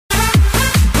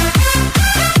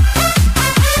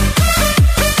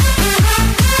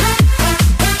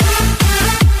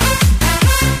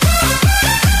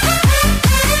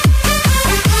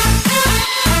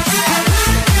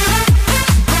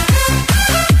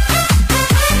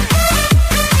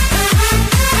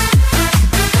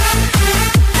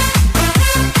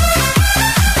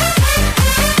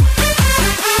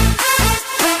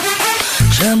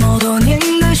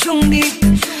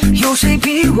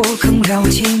我更了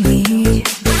解你。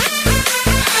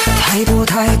太多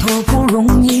太多不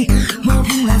容易，磨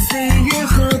平了岁月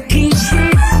和脾气。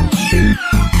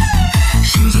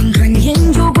时间转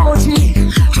眼就过去，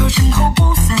这身后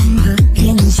不散的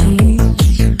宴席，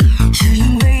只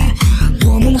因为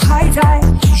我们还在，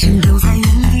心留在原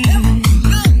地。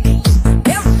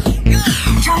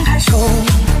张开手，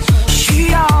需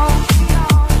要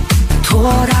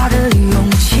多大的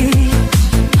勇气？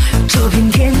这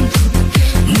片天，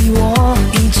你我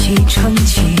一起撑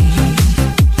起。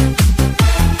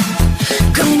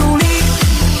更努力，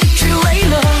只为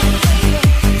了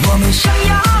我们想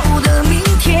要的明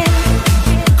天。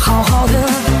好好的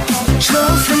这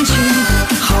份情，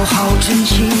好好珍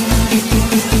惜，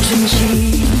珍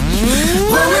惜。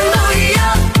我们不一样，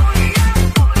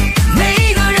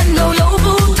每个人都有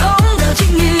不同的境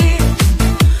遇。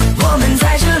我们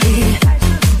在这里，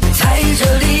在这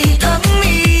里等你。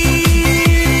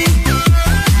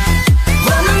我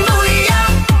们不一样，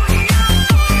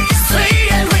虽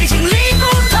然会经历不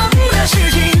同的事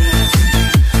情，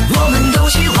我们都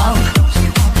希望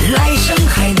来生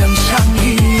还能相遇。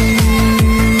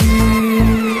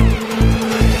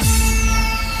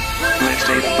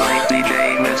Mixtape by DJ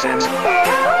Mixes.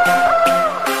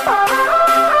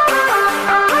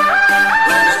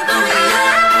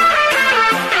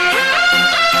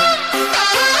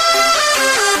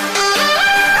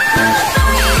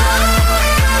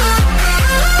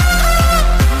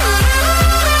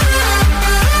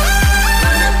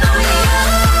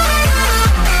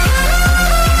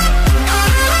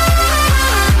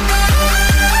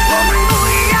 不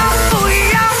一样，不一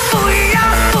样，不一样，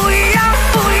不一样，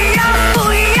不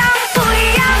一样，不一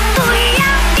样，不一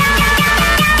样。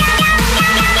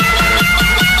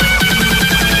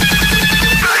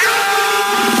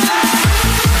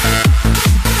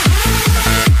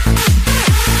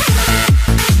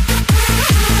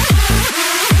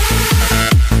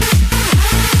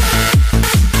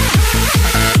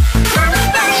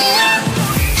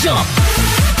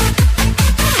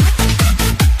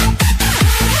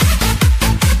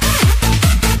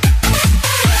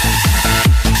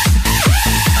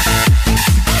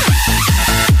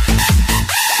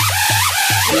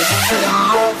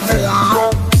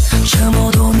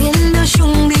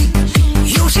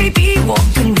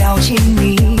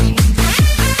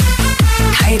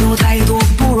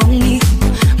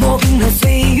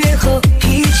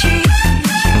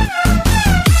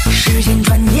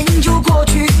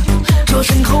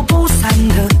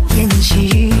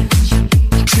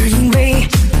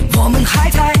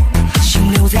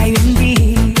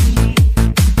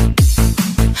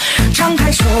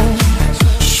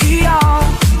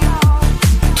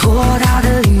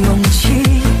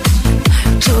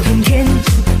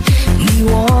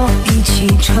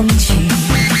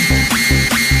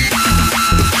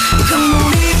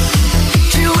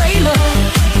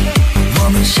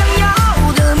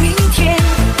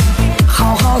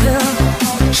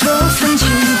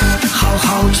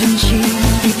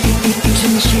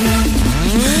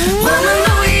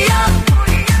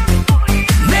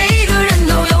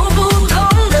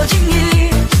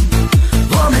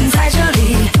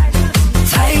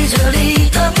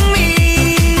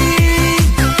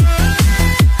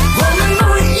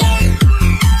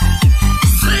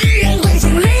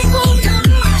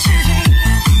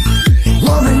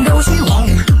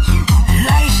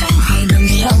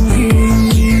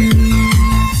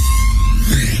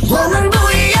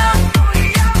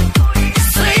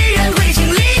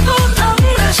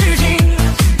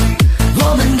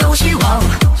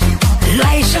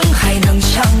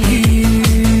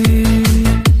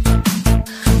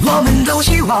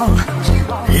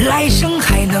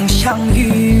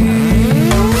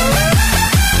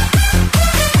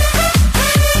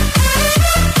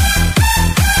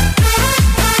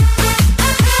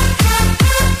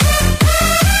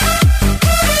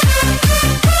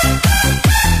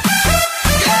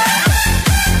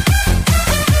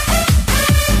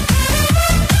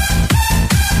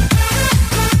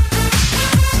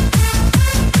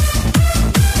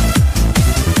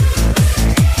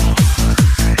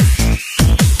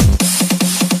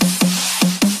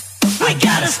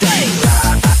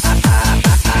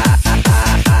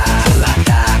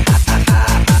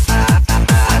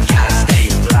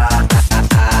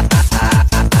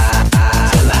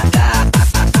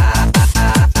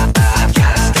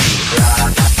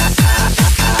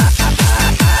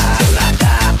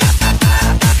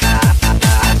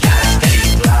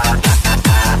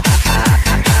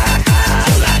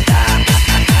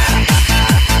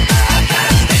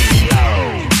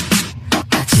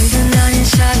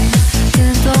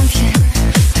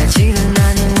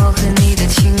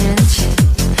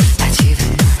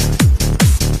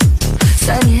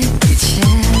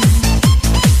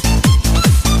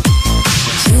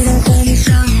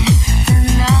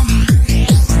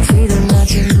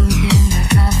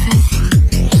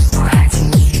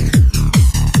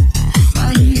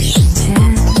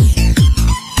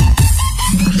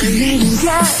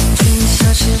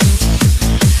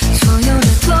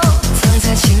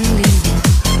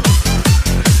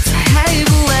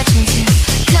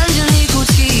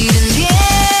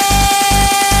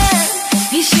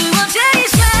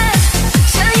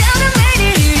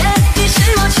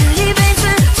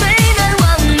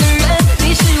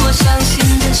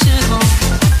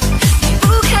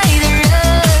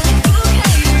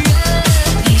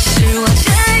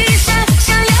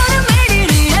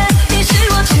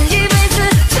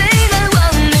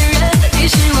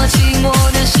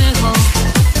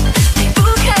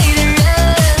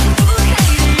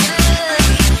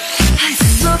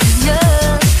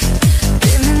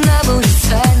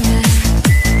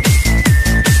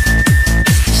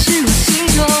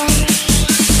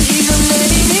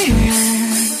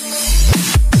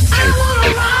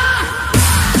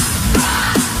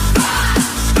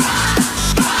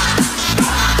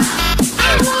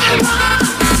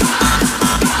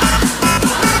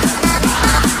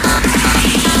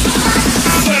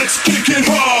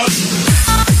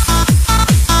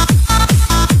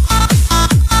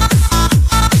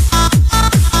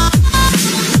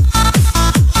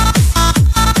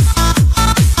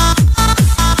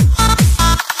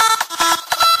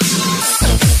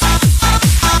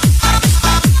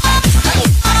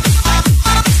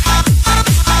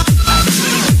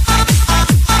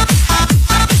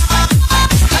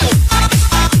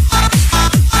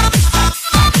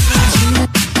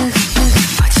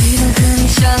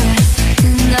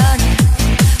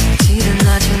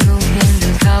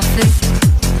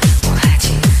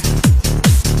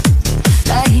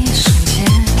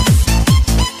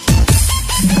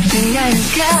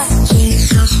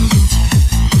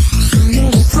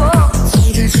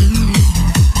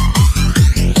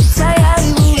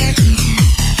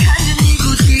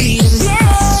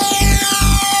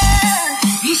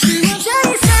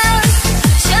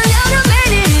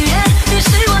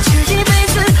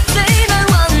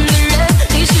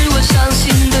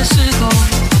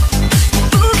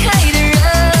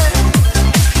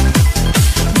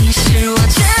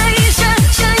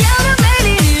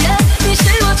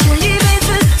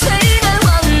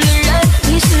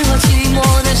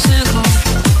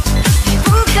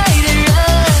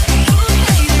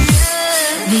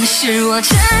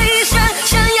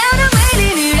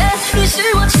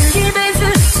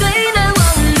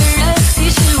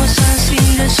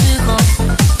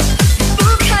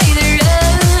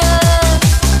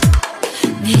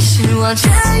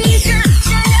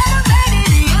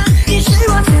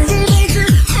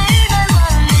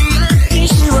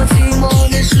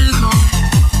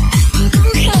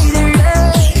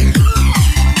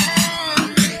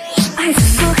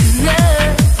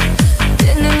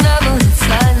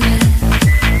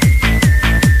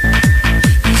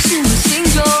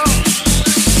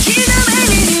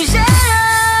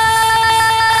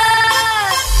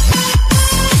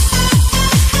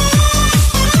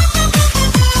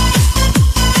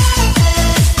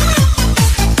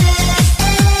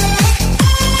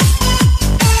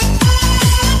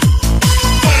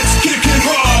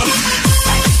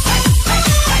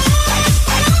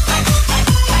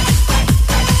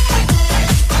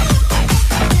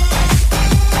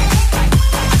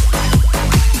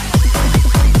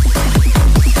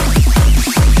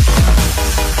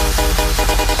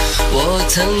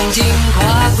曾经跨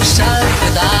过山和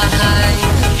大海，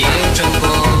也穿过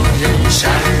人山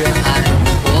人海。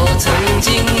我曾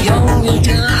经拥有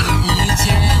着一切，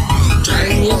转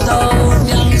眼都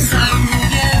飘散如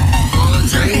烟。我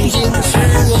曾经失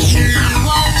落失望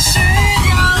失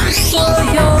掉所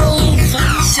有方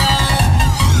向，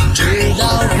直到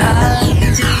看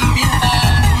见平凡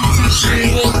才是唯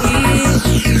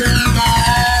一的答案。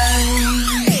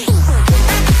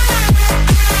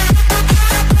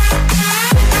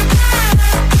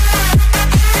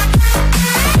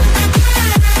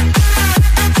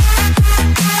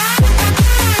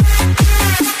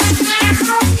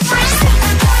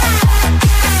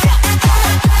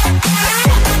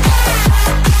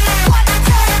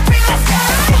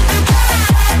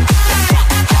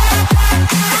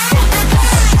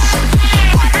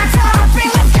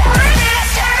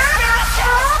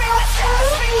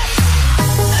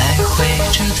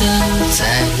在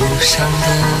路上的，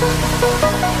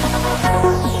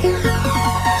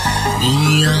你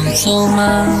要走吗？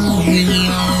你要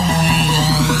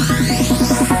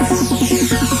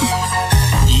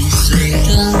易碎的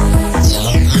骄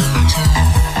傲着，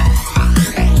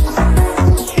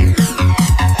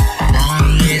那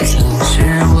也曾是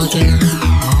我的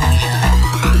模样。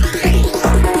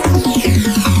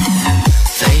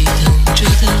沸腾着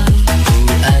的，不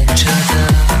安着的。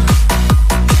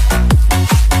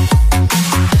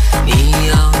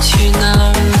去哪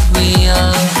儿？喂呀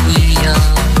喂呀，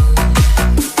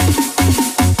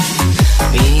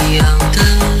迷样的，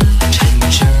沉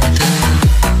着的，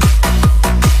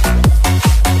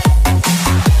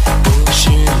不是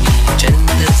你真的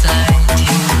在听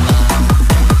吗？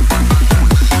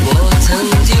我曾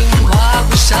经跨过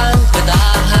山和大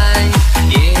海，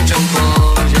也穿过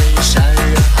人山人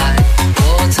海。我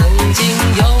曾经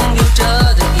拥有着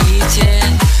的一切，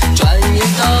转眼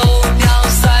都飘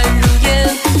散如烟。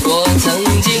我曾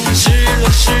经失落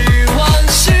失望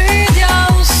失掉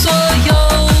所有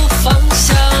方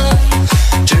向，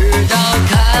直到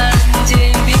看见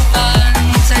平凡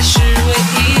才是唯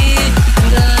一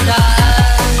的答案。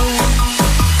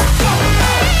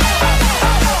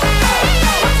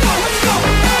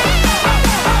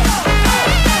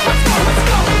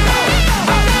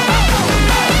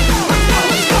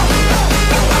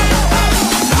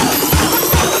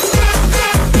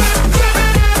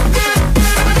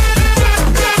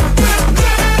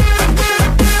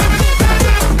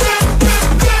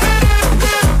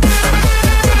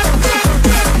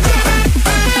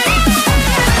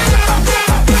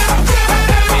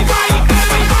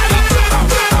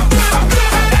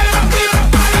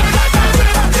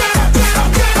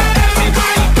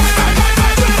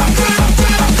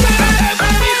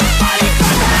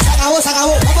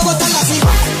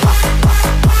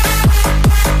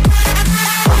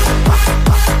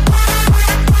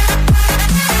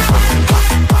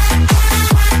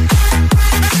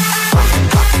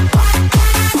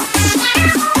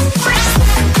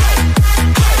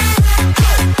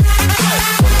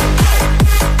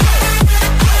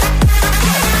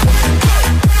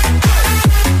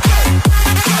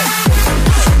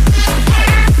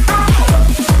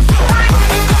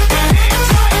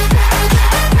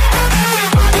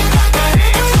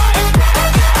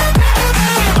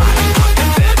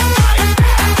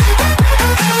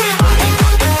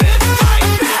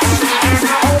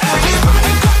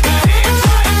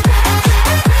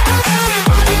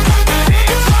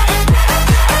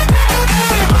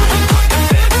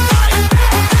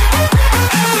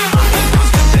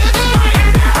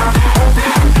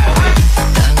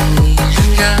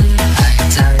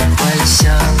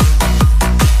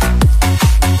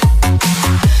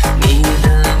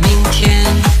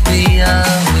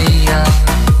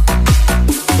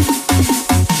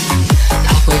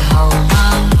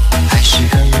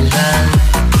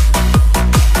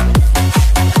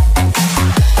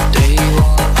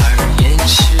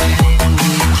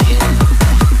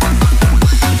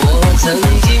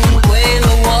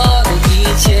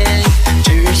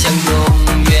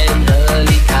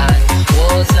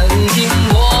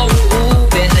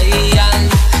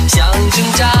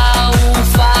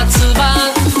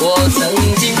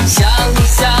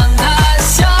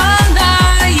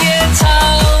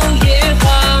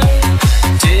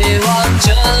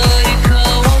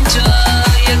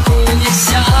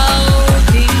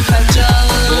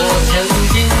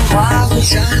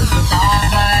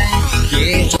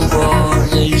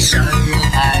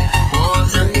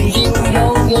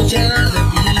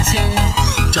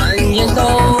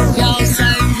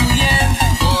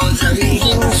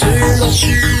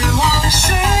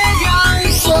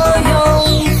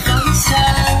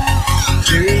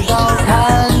直到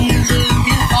看见平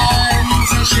凡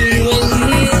才是唯一。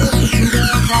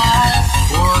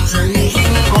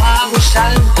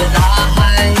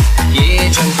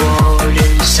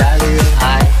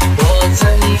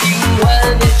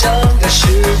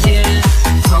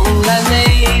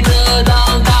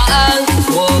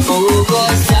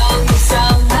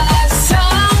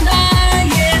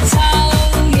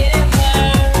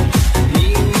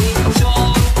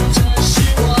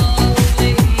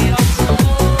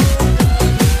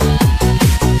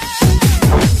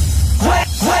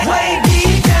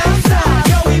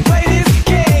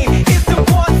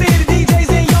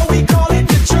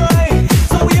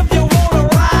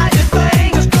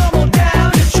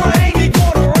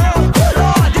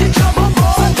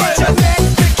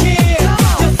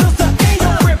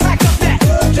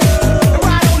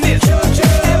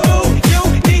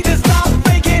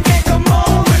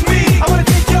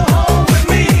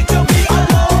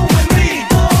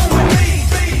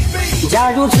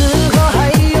假如此刻还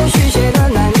有续写的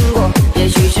难过，也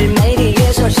许是美丽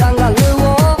夜色伤感了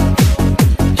我。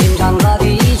天长和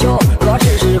地久，若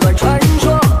只是个传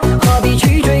说，何必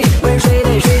去追问谁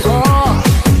对谁错？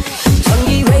曾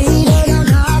以为得到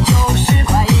它就是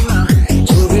快乐，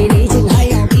精疲力尽还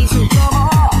要彼此折磨，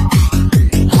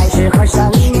海誓和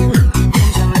山盟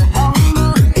变成了泡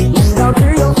沫，难道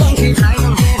只有放弃才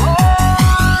能解脱？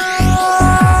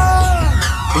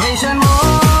为什么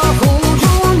付出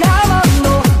那么多，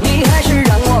你还是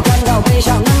让我感到悲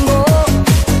伤难过？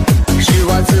是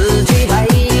我自己太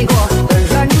过的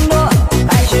软弱，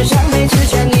还是伤悲之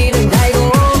前你的太多？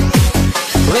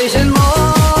为什么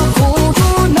付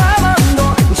出那么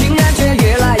多，竟然却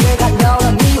越来越感到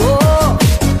了迷惑？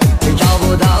找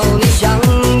不到你想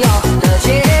要的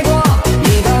结果，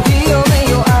你到底有没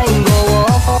有爱过我？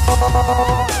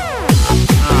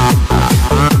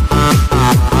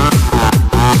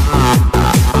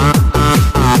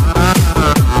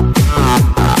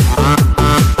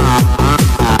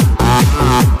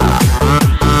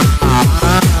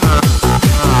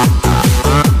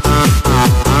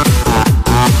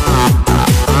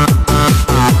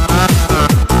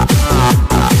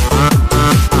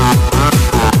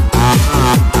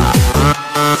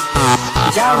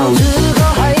假如此刻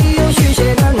还有续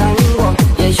写的难过，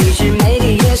也许是美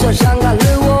丽夜色伤感了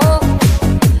我。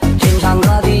天长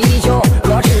和地久，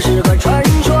若只是个传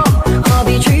说，何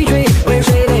必去追问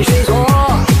谁对谁错？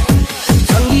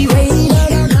曾以为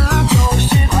得到它就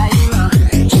是快乐，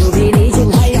精疲力尽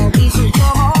还要彼此折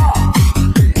磨，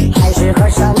海誓和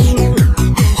山盟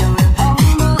变成了泡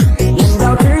沫，难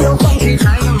道只有放弃才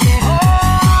能解脱？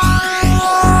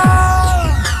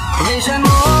为什么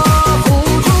付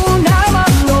出那么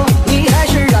多，你还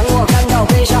是让我感到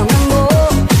悲伤难过？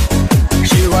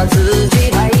是我自己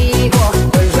太过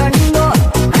的软弱，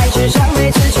还是伤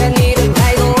悲之前你的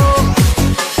太多？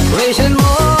为什么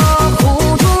付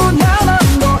出那么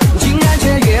多，竟然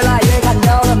却越来越感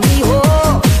到了迷惑？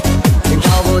找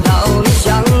不到你想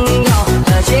要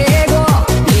的结果，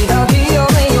你到底有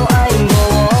没有爱过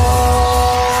我？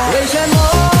为什么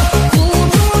付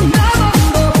出那么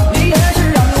多，你还是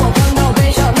让我感到悲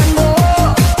伤难过？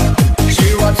是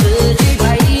我自己太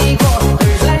过的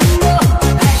软弱，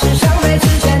还是伤悲之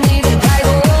前你的太多？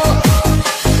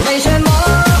为什么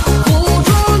付出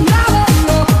那么多，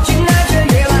竟然却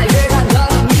越来越感到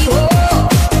了迷惑？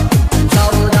找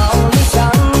不到你想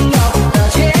要的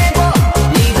结果，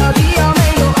你到底有没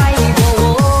有爱过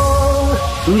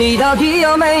我？你到底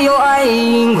有没有爱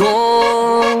过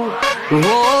我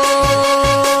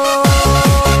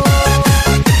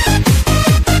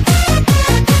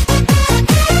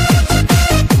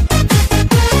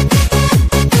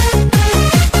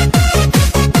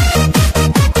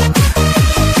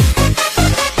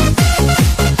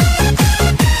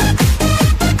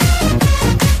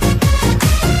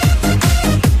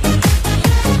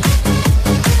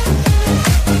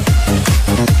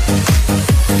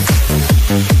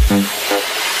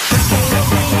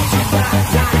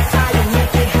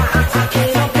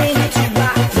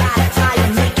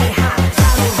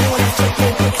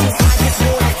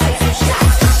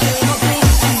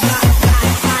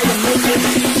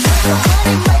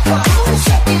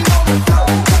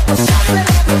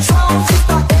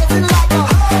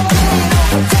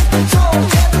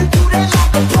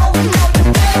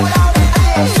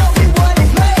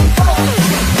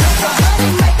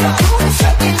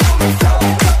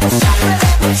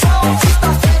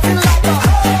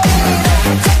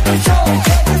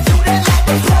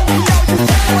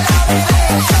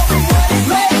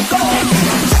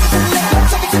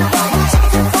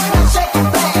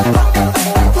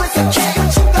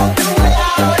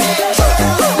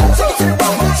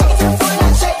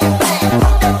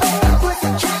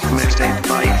？Mixtape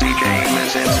by DJ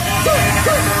Message.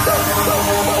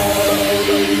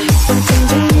 我听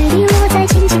见雨滴落在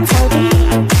青青草地，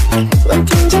我听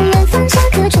见远方下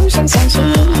课钟声响起，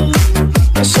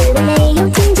可是我没有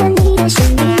听见你的声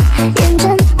音，认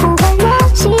真呼唤我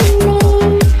姓名。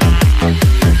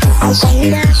爱上你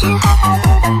的时候好不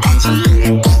懂感情，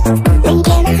你变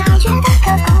得好觉得刻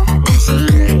骨铭心。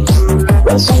为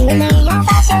什么没有发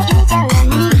现遇见了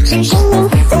你是生命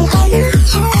最好的事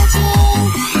情？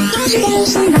有时开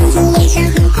始忙着微笑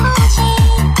和哭泣，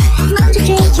忙着追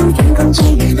逐天空之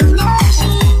远的流星，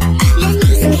人一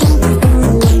丝看不懂的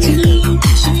忘记，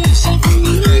是谁赋予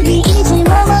你一直默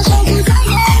默守护在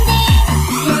原地？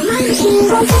我们的星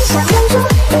光在闪亮中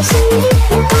的幸运，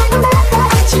越快乐和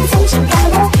爱情曾经靠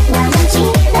得那么近，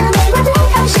那美国对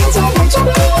抗世界的证明，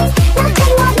那陪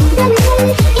我度的日，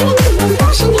一路都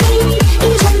是你，一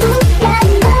尘不染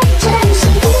的真心。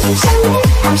相遇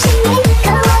好幸运，可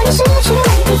我已失去了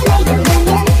疲惫的人。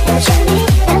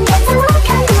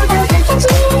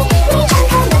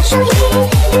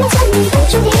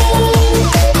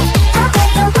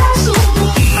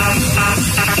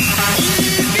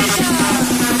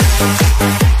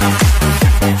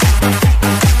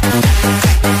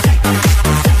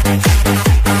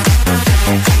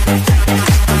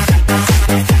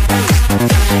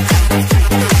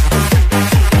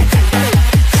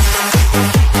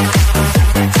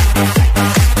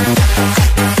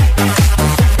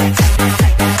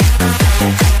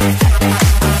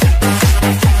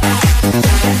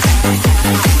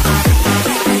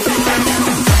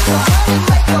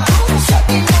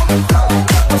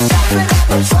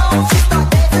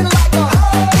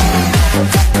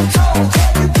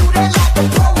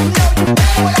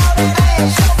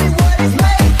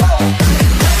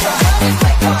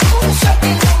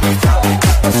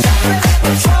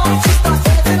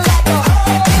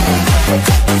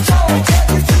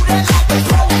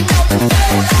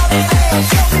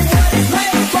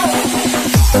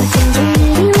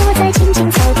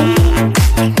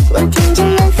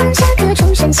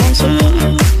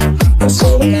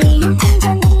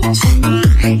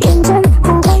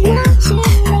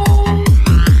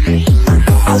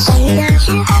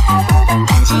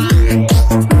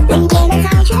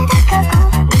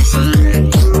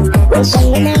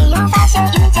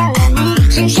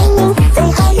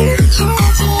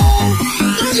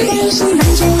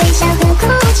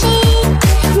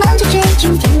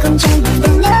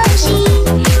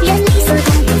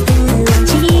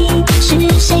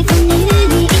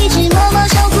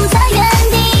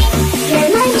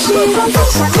时光飞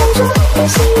向远处的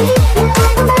幸运，原来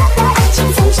我们的爱情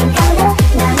曾经靠得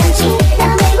那么近，那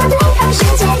美国对抗世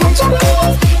界的证明，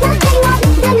那黑那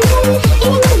雾的雨，一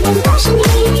年年都是你，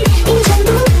一尘不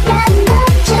染的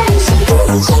真心。不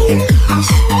是生日，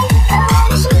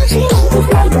爱是去不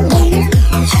掉的美人，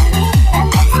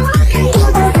我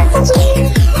的风景，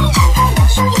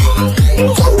遇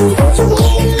见你的注定。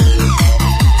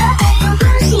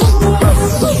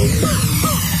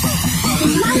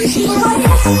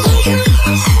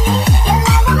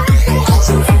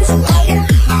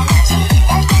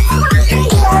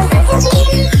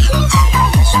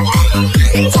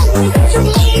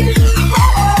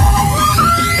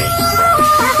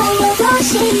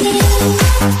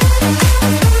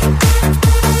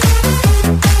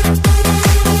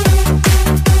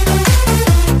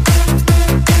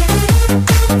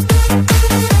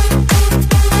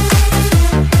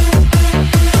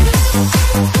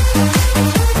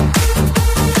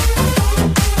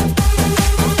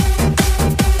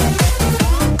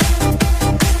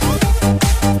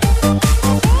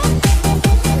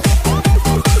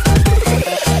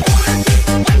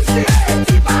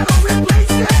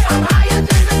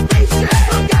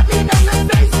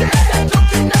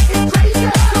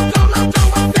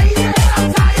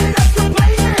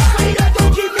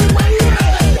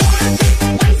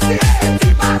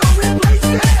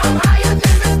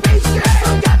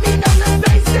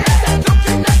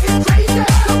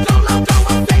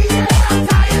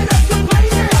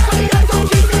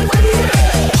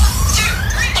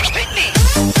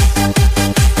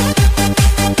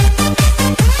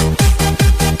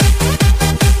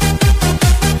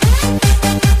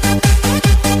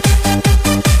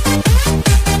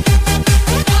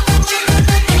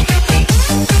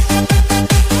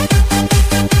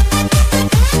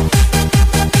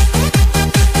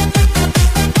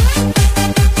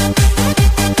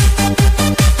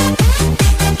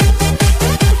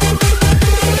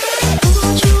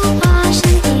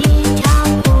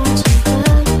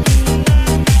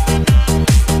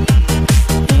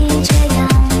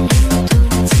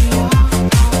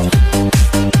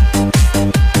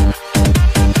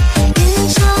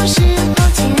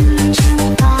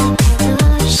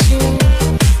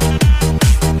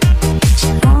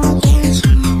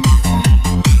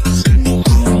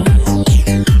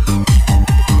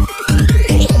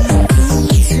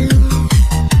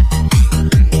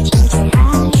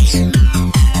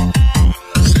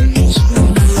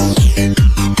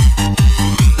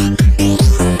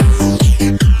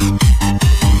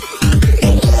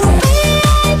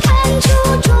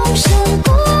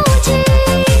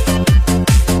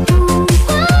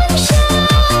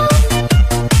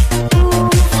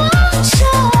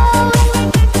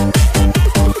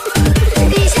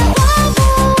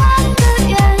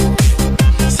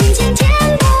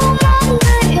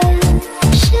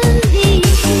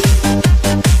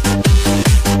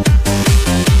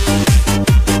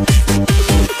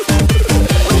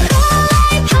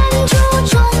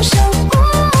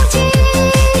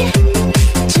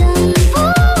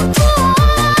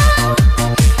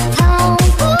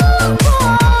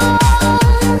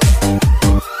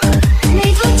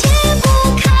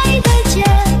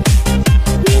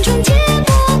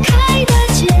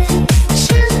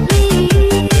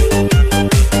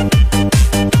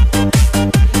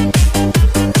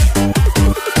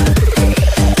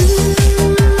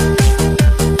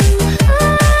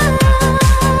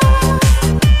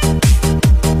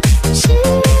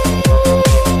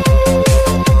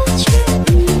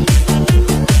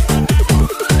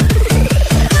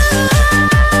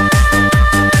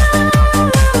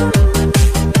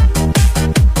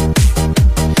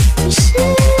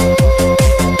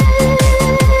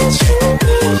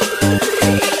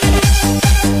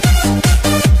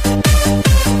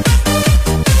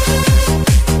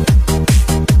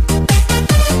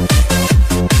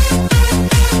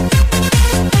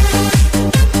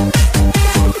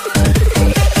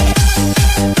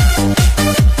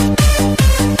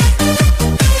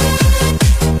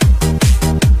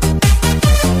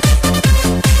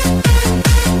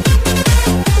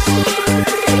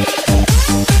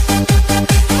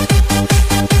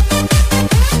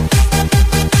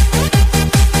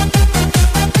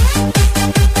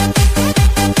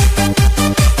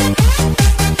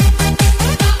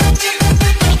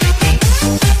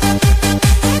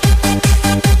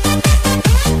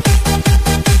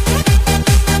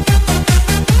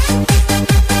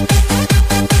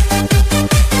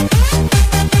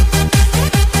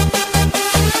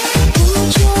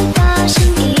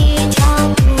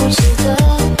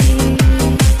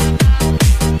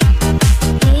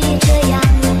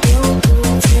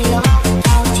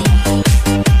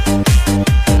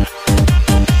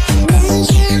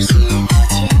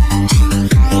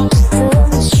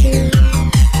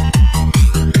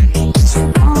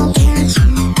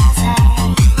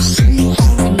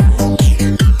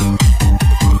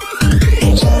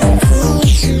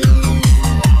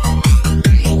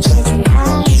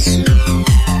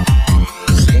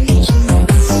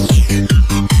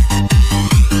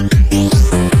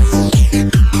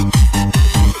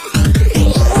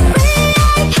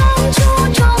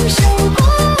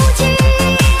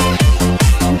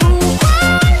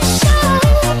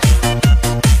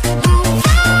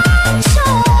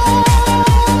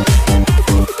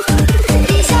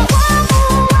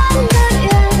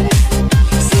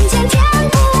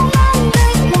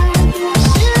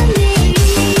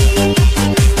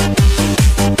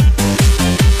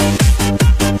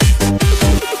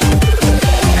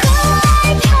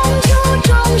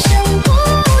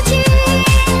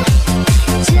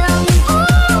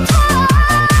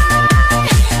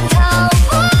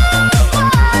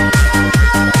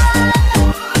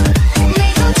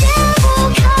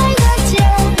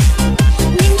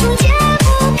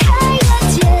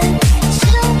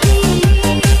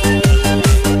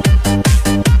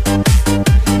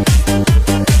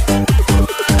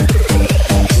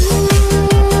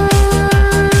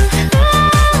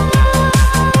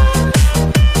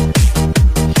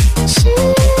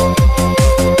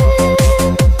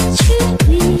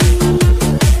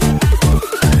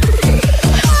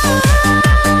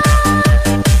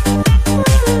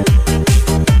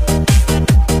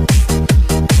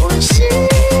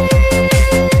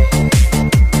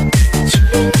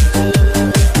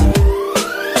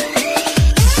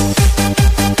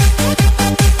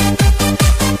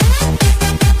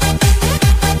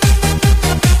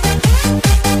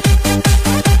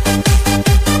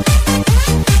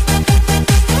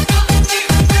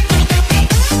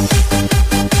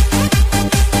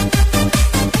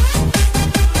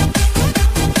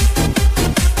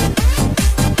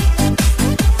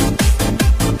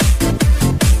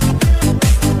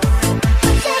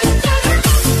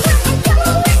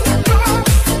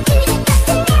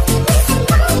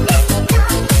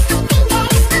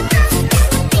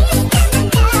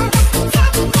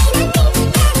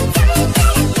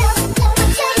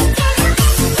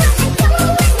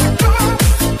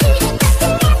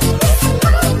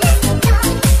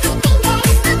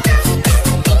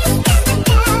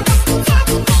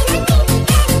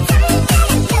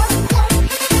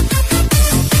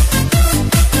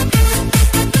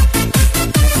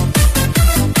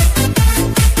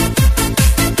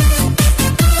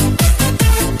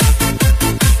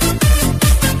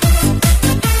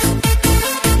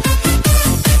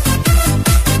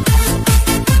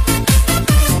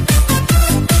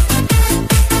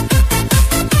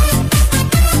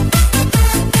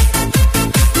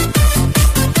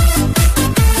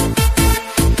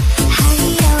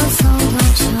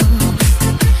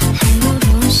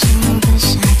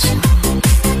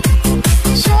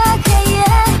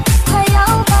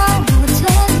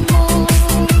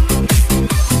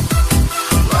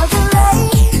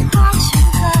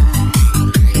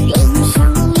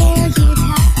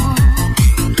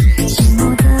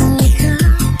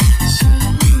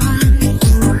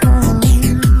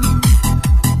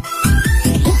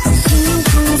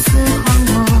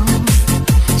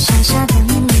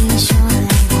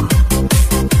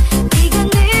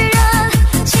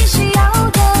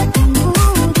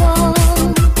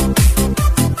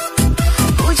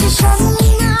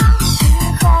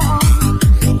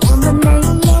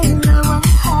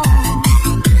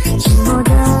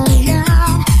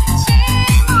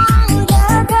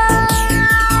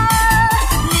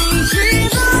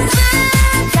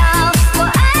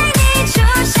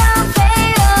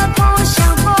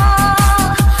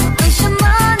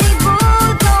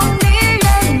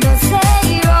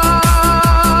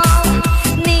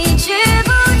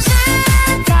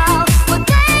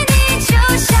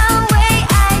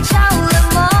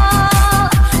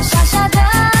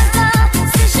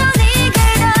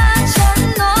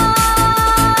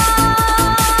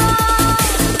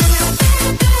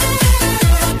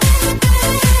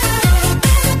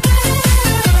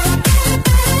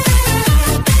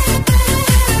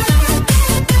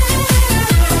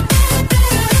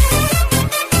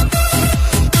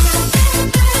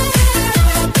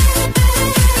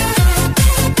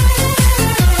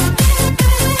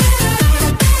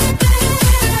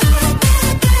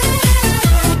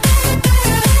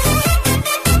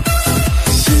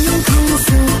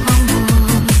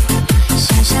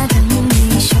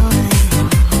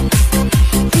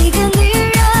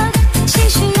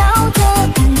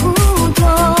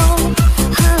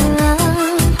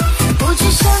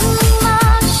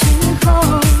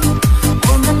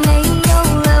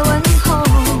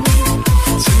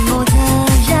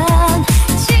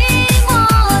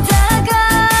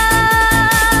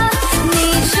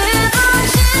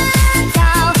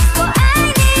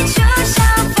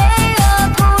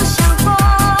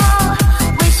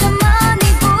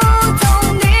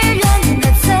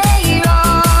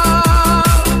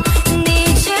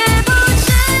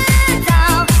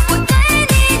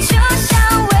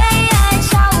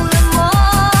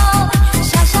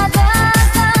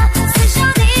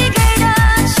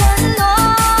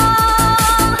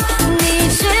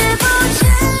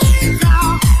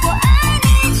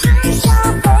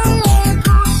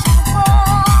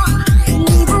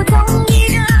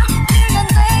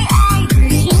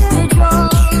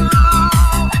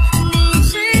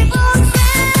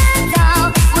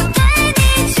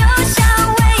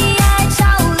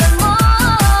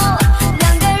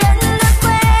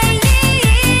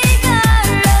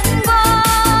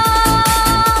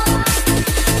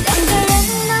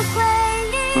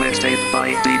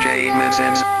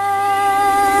Mrs.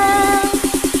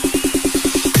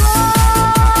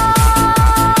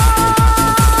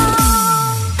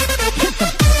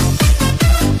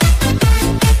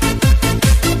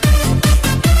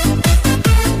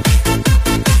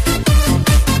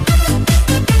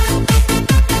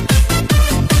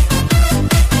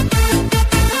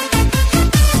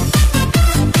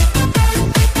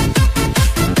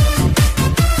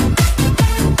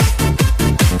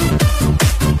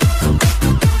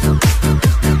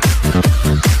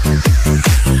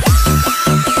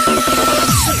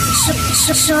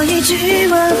 说一句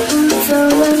我不走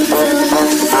了。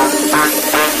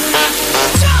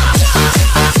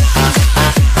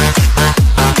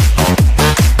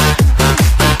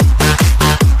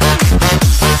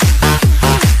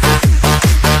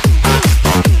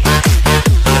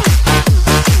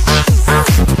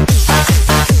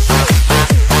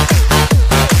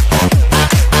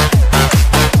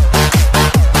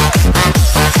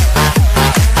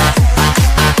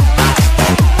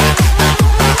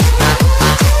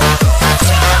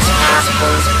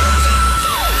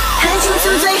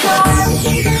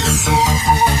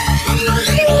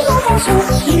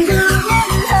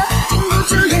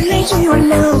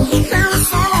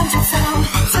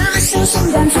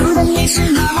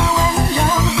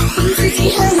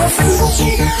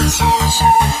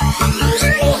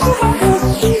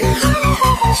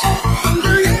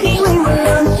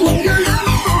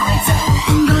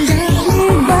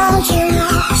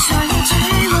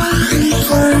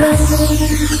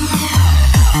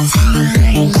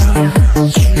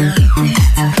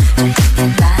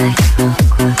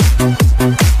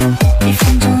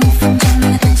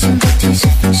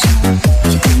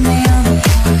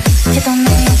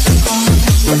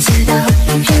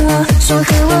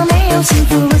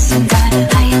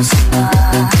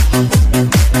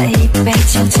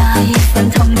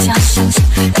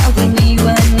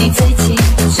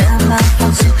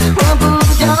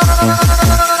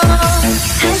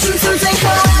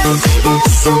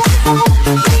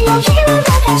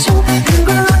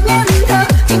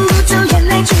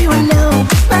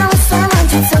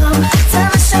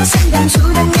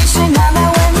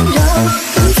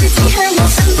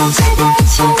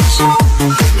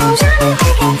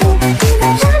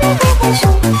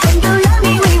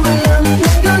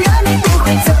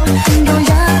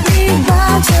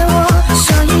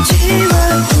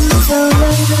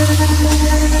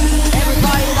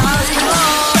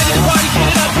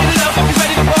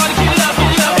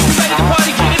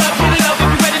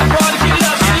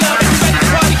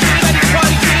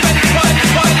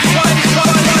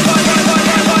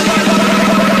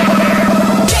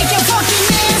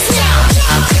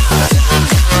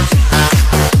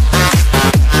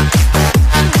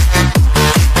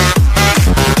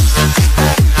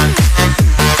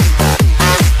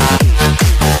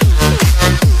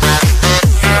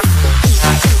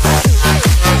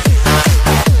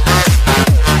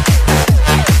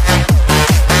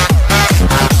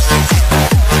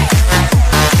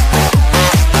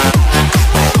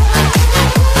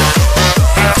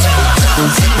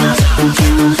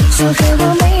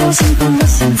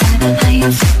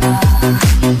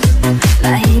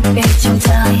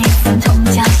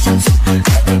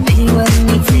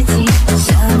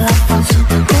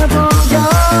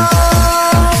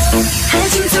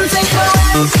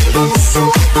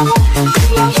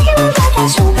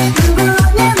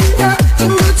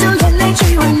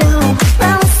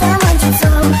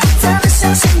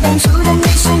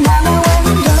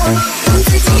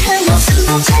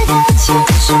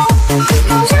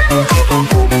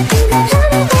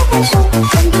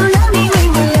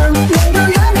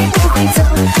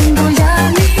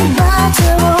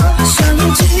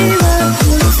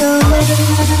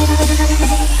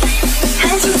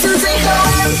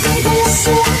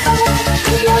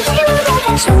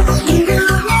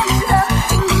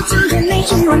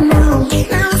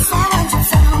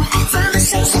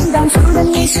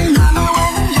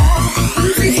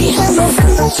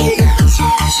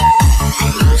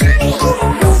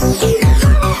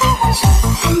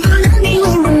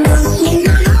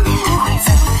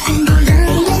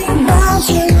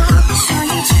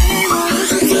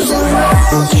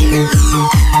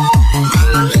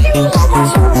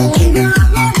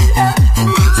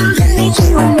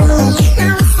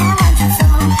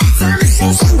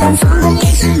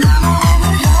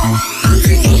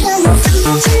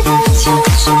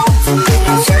说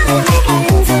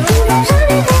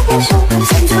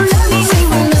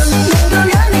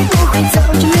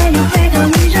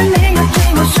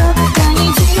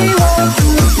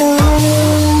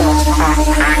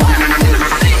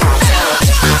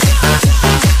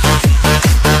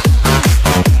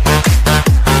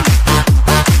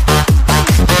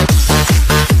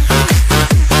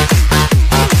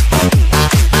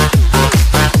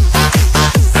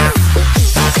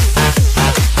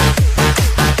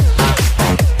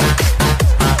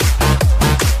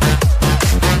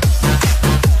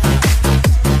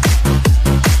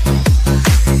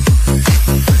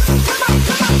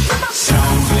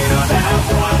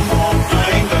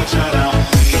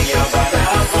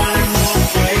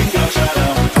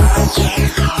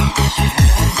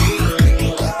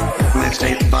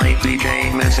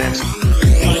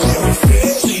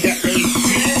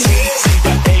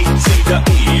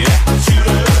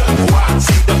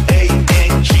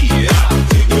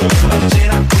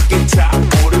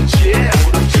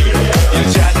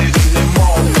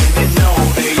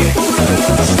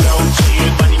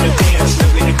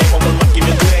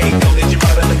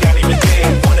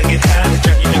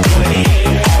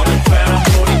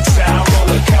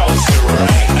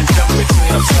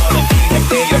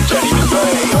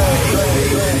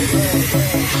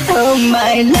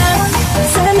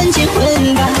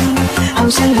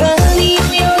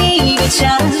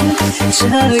这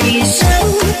一生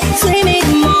最美的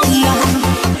梦啊，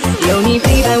有你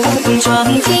陪伴我勇闯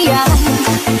天涯。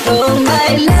Oh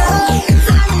my love，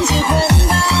 咱们结婚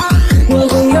吧，我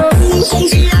会用你深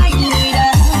情爱你的，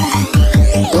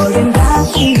我愿把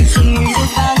一切都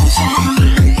放下，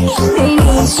给你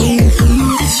幸福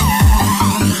的家。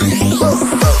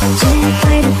洁白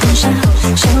的婚纱，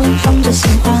手捧着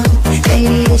鲜花，美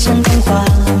丽的像童话。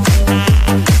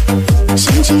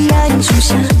深情那年初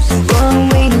夏，我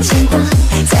为你牵挂，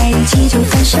在一起就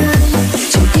放下，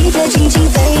手臂着轻轻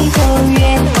飞过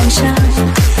月光下，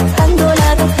潘多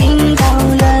拉都听到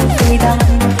了回答，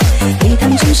礼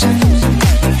堂钟声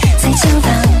在敲打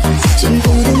幸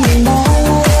福的密码。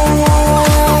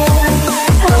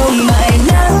Oh my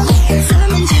love， 咱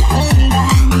们结婚吧，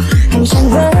好想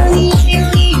和你拥有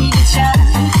你的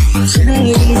家，这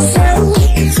一生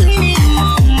最美的梦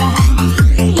啊，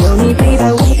有你陪伴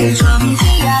我勇闯天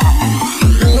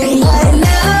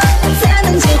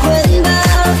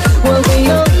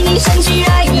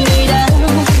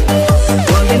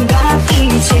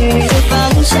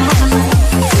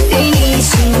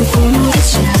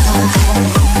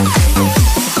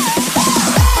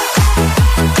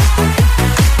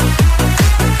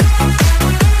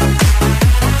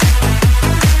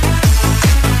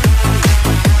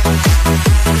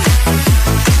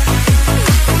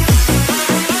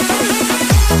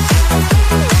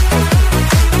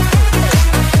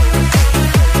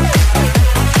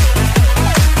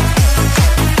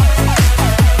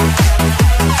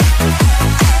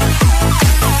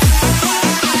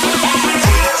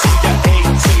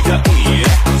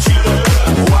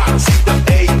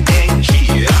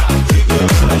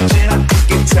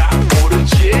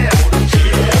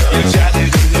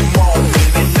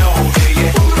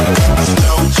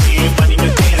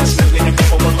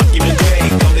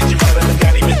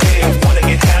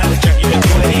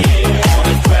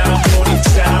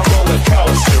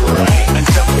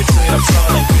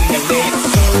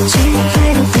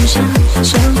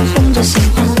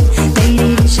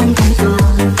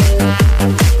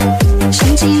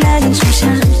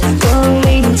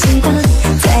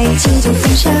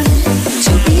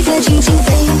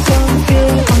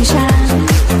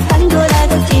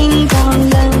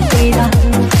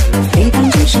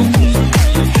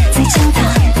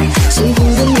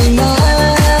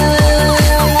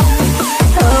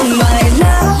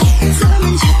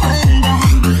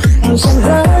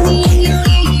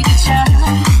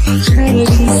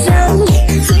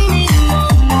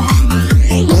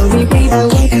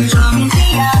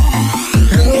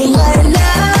Oh my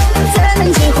love， 咱们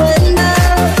结婚吧，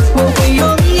我会用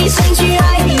你深情爱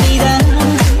你的，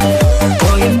我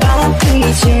愿把一切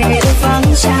都放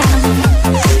下，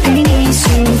给你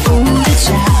幸福的家。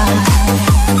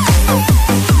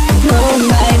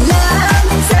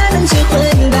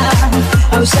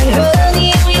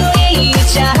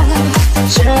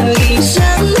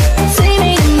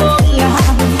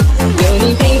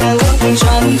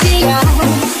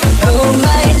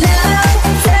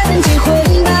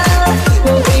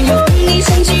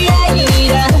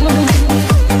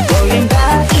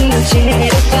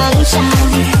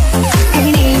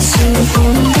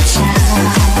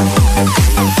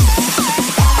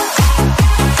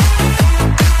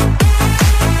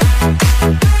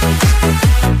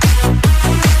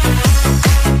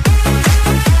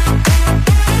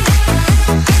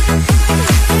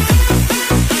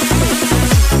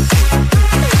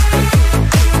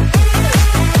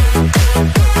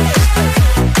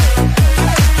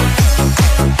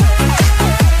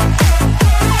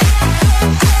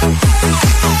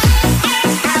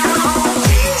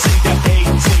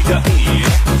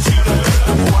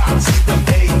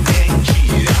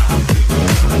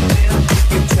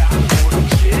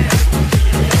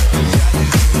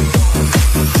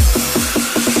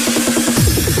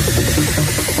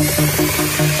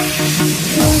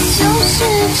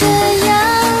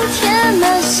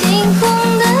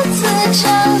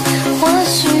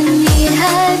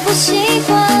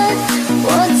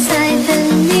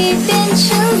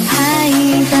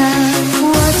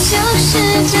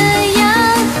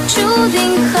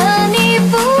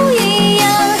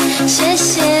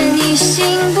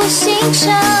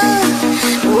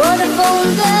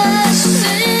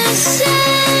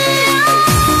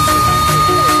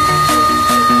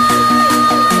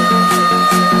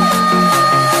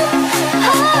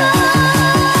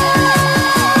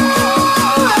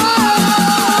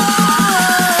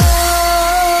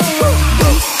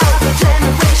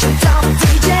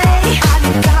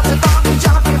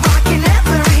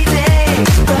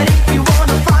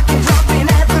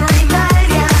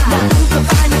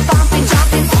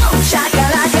Shaka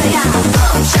like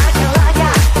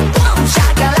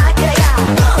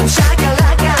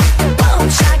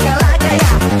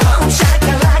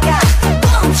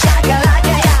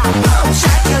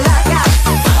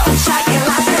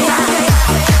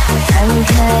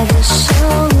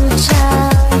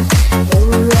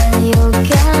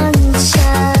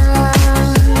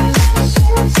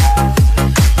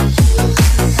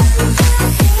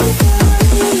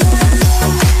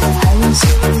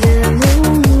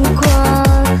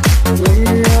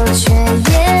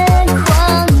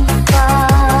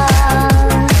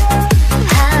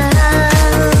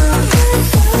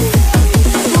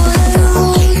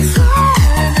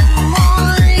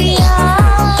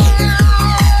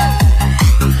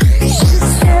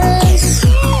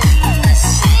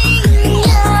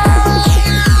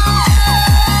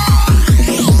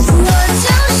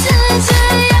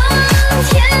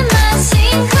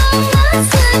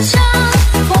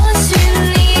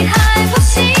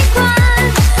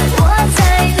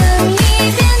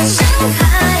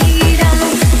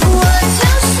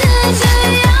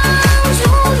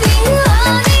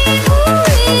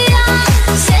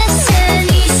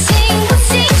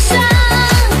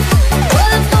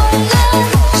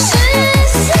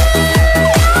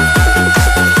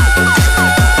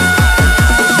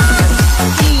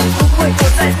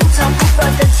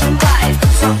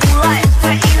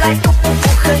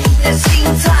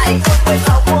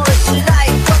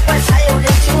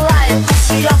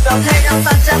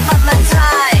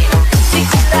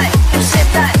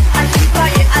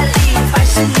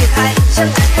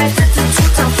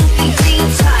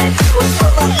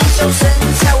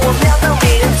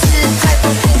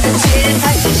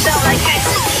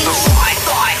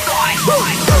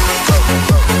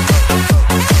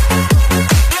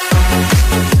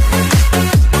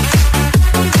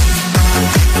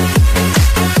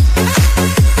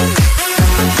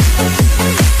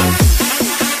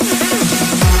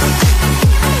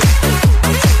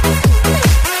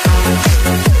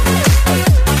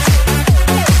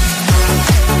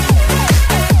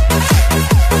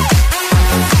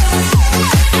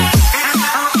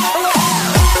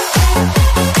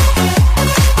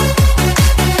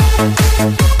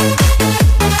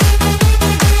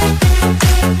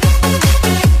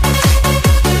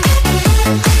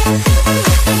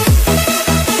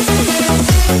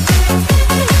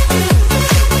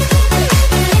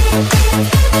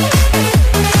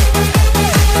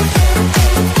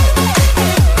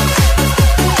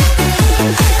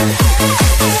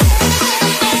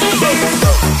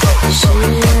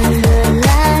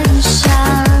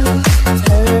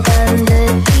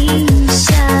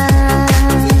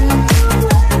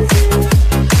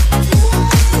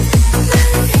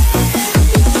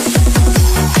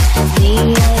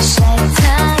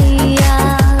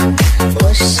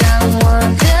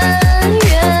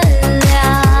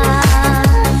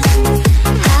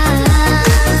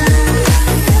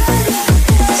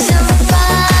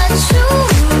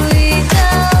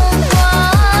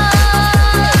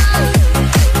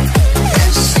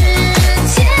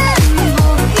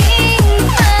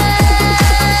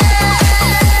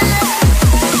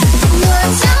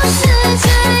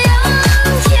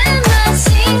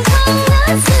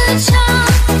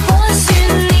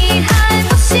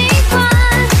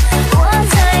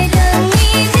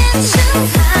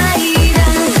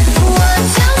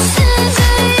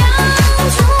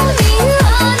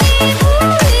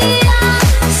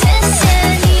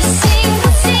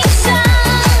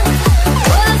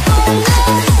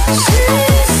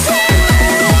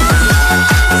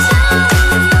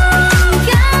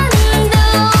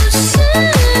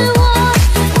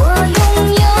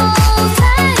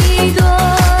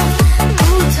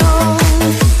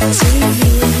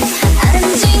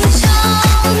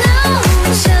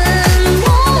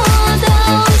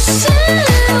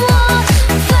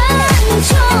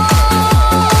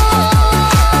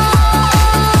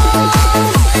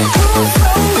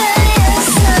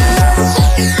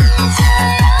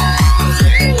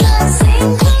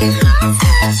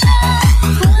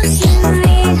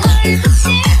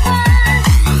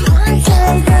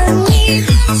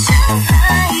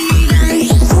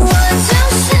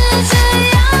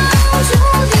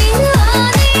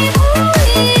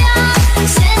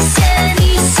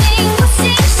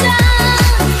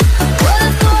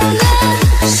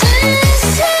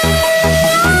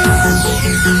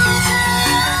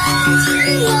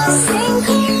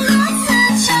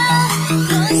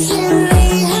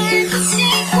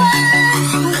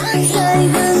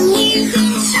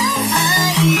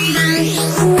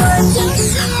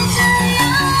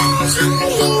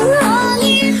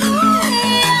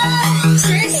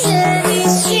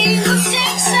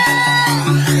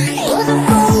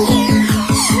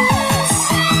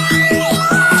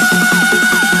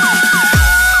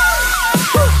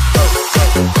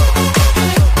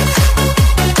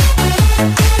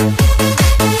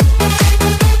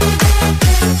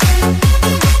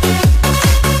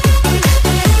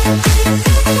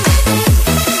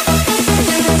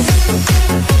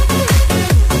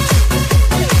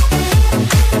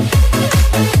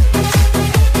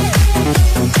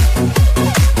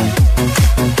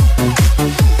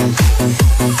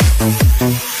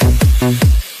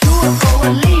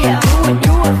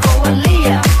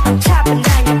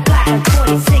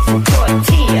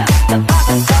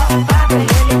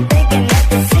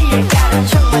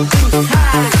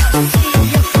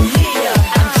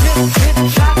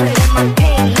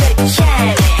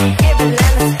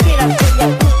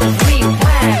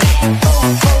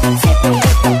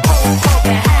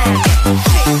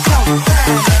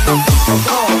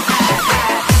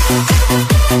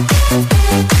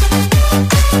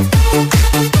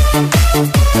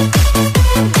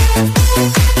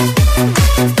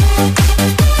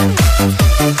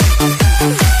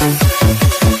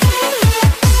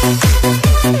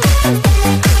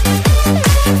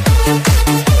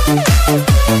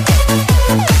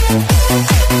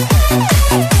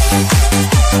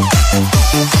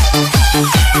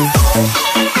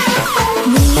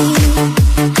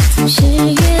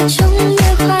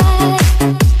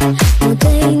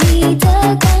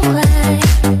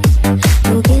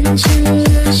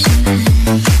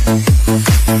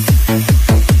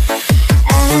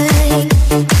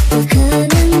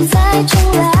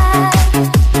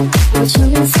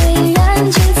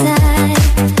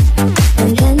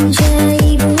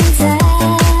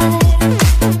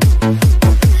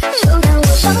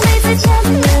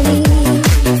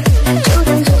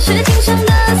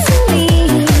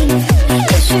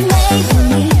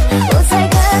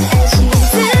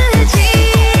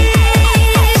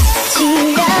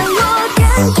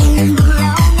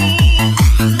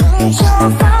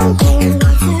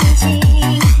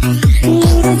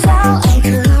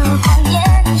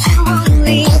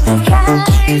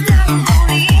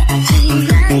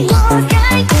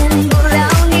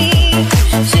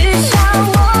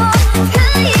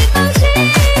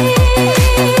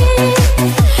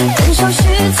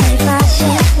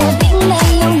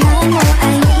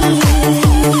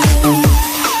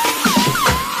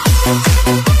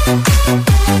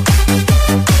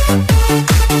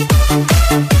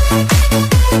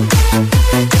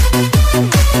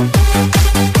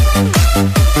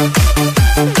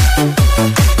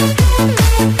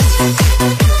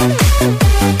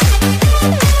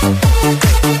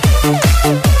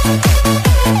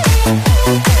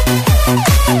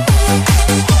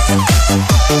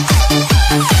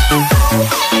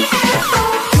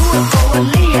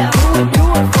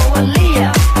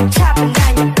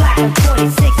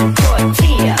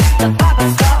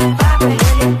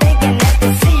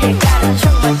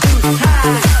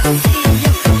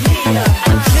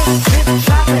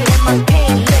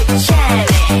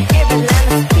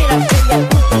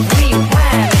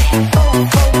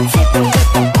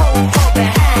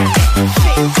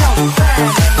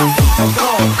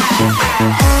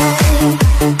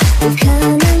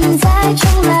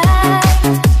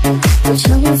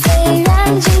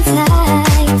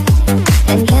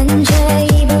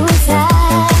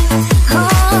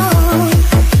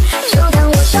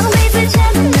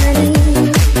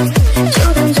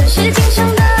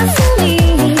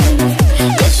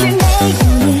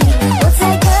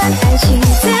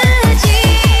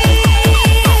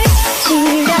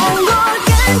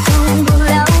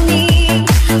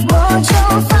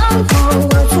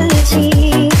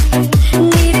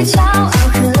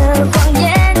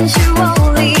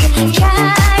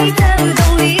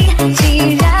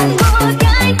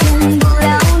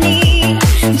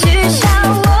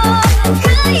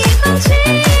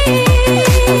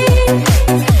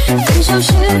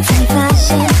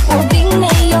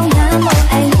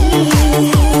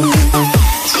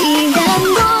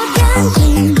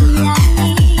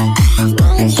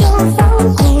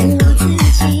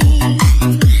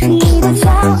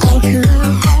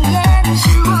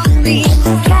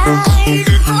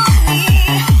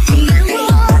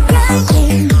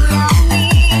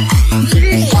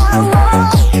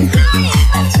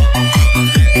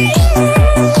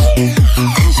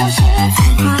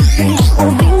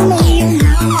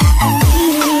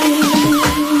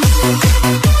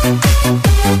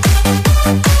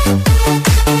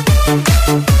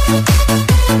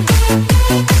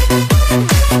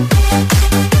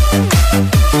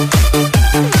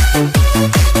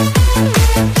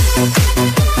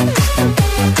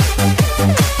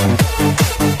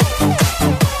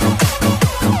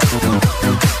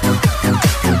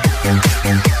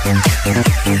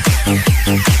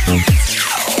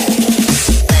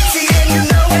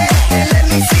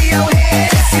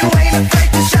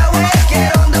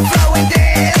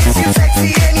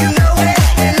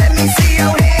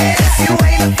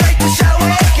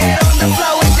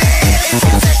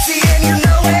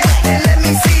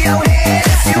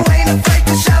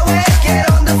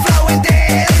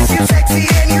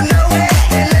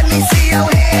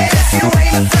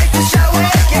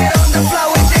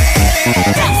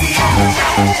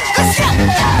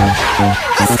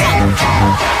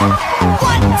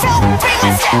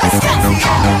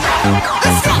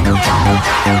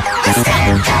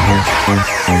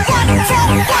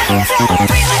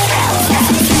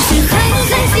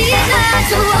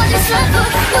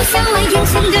我想问眼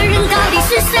前的人到底是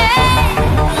谁？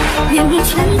面目全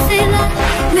非了，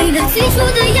没了最初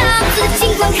的样子，尽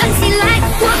管看起来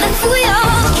我很富有。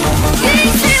于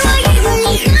是我一个人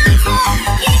喝酒，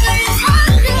一个人唱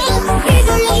歌，一个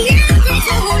人面对着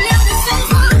无聊的生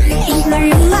活，一个人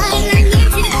买来年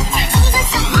纪，冲着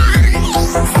想法，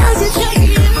笑着跳进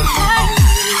人海。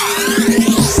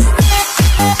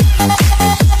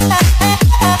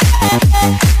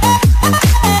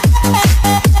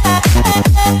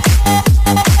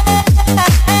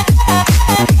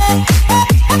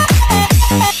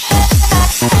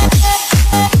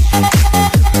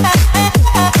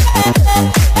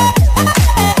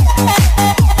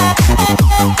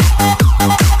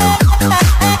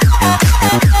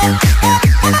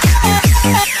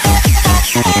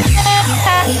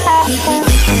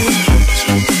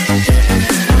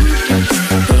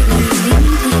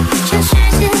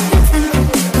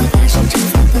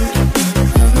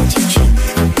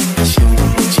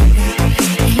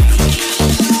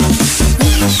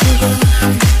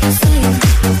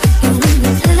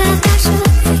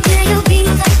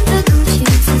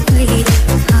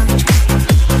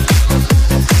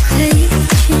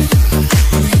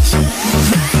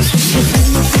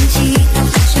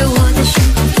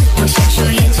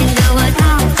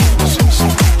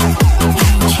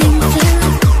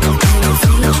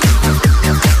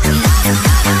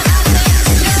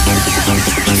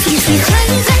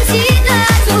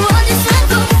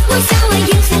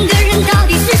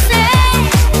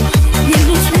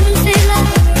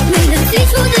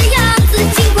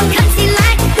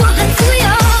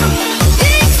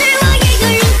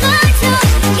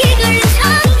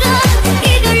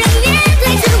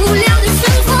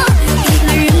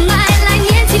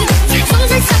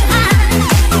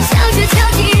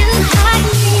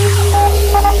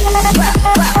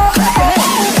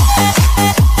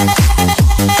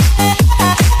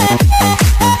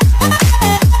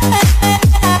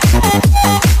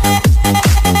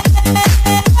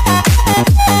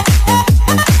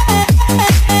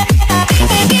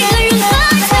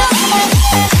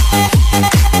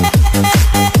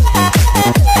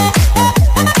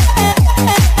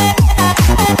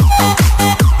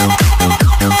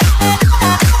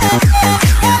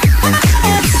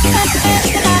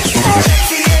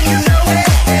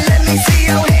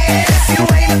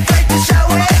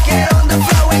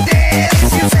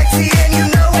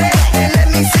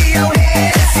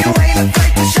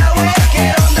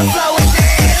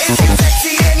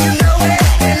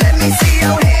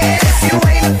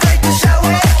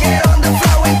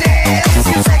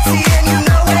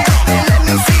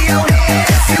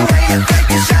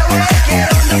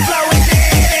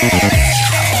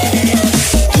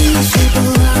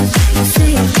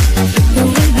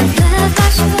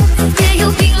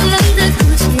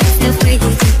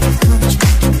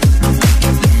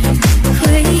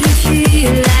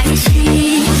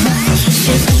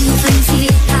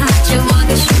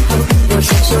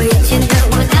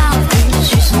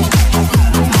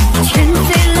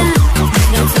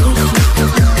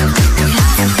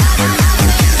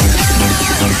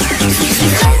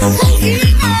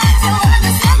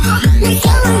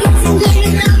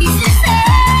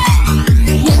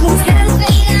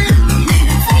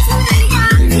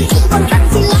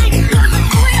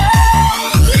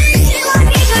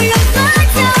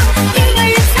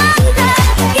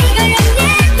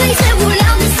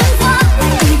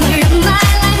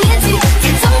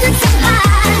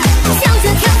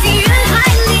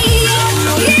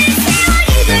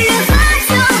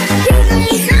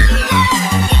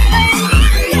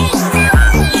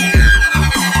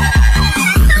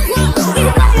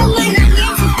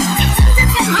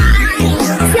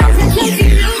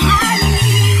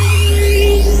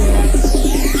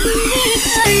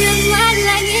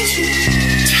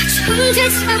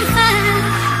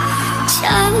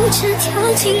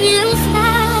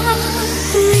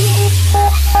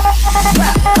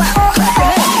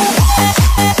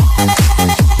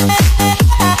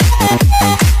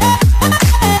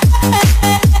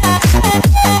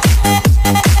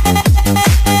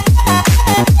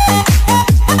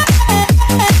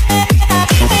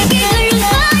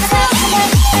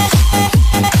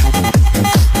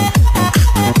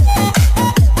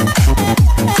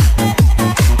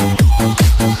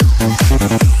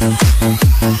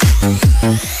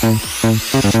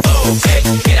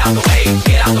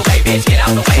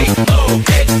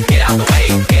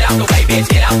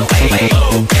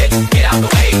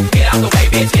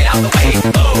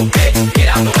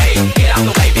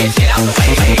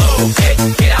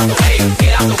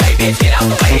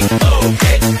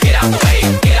Get out the way,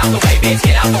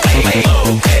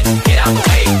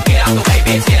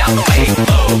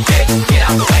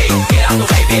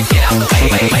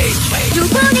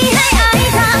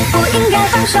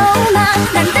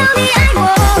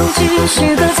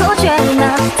 绝呢？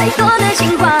再多的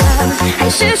情话还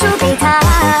是输给他。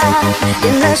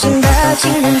变了心的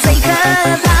情人最可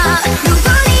怕。如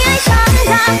果你爱上他，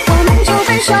我们就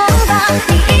分手吧。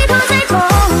你一拖再拖，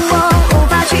我无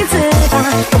法去自拔。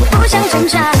我不想挣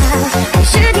扎，还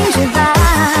是停止吧。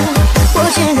我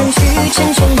只能去成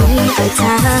全你和他。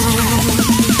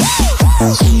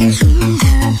结束的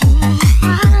不爱，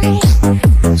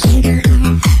谁的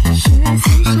爱是残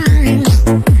杀，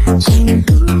谁不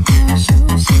可熟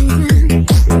悉的脸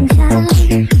颊。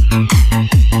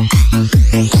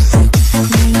没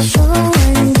说完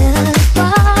的话，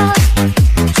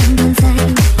承担在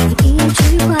每一句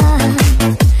话。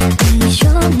你说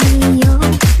你有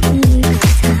另一个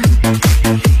他，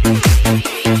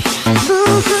不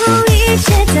顾一切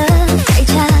的代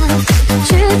价，只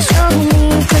求你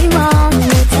会忘了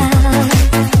他。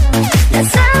那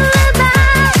算了吧，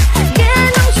别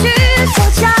弄虚作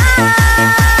假。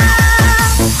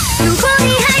如果你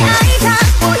还爱他，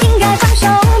我应该放手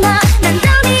吗？难道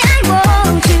你爱我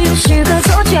只是个错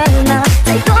觉吗？再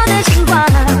多的情话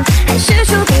还是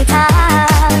输给他。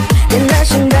变了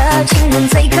心的情人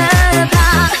最可怕。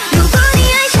如果你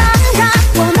爱上他，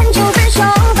我们就分手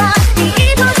吧。你一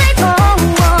拖再拖，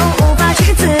我无法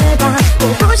去自拔。我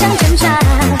不想挣扎，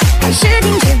还是停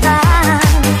止吧。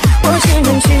我只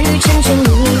能去成全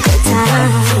你和他。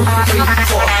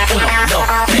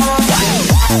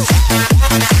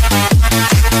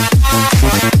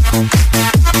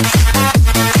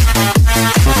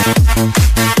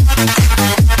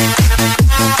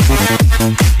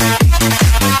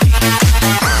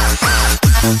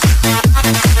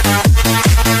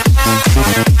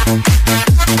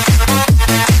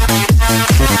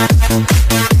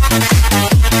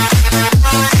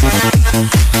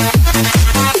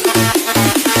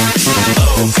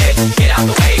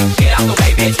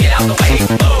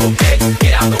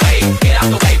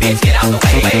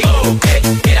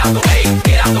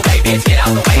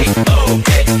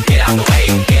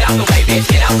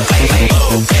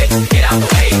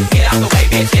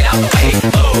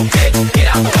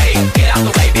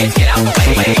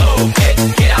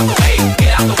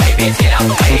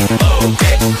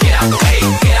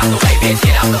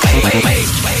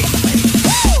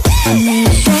没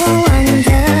说完的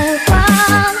话，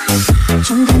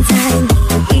承担在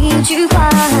每一句话。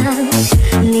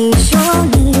你说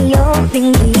你有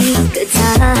另一个他，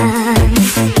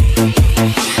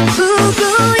不顾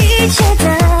一切的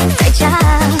代价，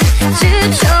只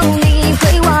求你会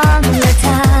忘了他。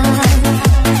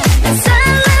那算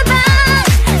了吧，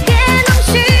别弄虚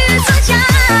作假。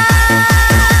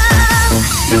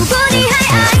如果你还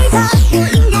爱他，我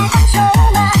应该放手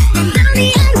吗？难道你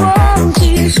爱我只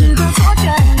是个错觉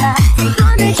吗？再多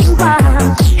的情话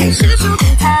还是输给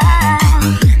他。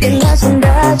变了心的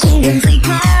情人最可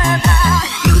怕。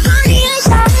如果你爱上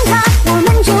他，我们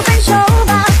就分手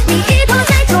吧。你一拖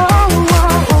再拖，我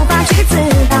无法去自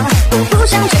拔。我不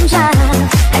想挣扎，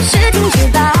还是停止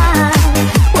吧。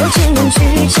我只能去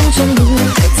成全你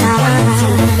和他。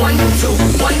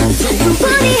如果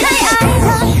你还爱他，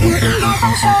我应该放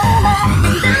手吧。难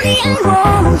道你爱我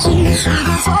只是个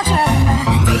错觉吗？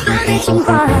再多的情话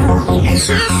还是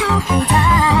输给他。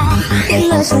变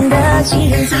了心的情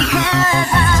人最可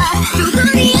怕。如果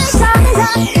你爱上他，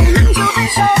我们就分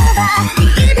手吧。你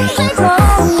一拖再拖，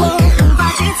我无法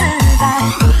去自拔。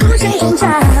我不想挣扎，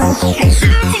还是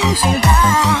停止吧。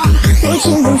我只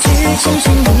能去成全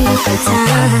你和他。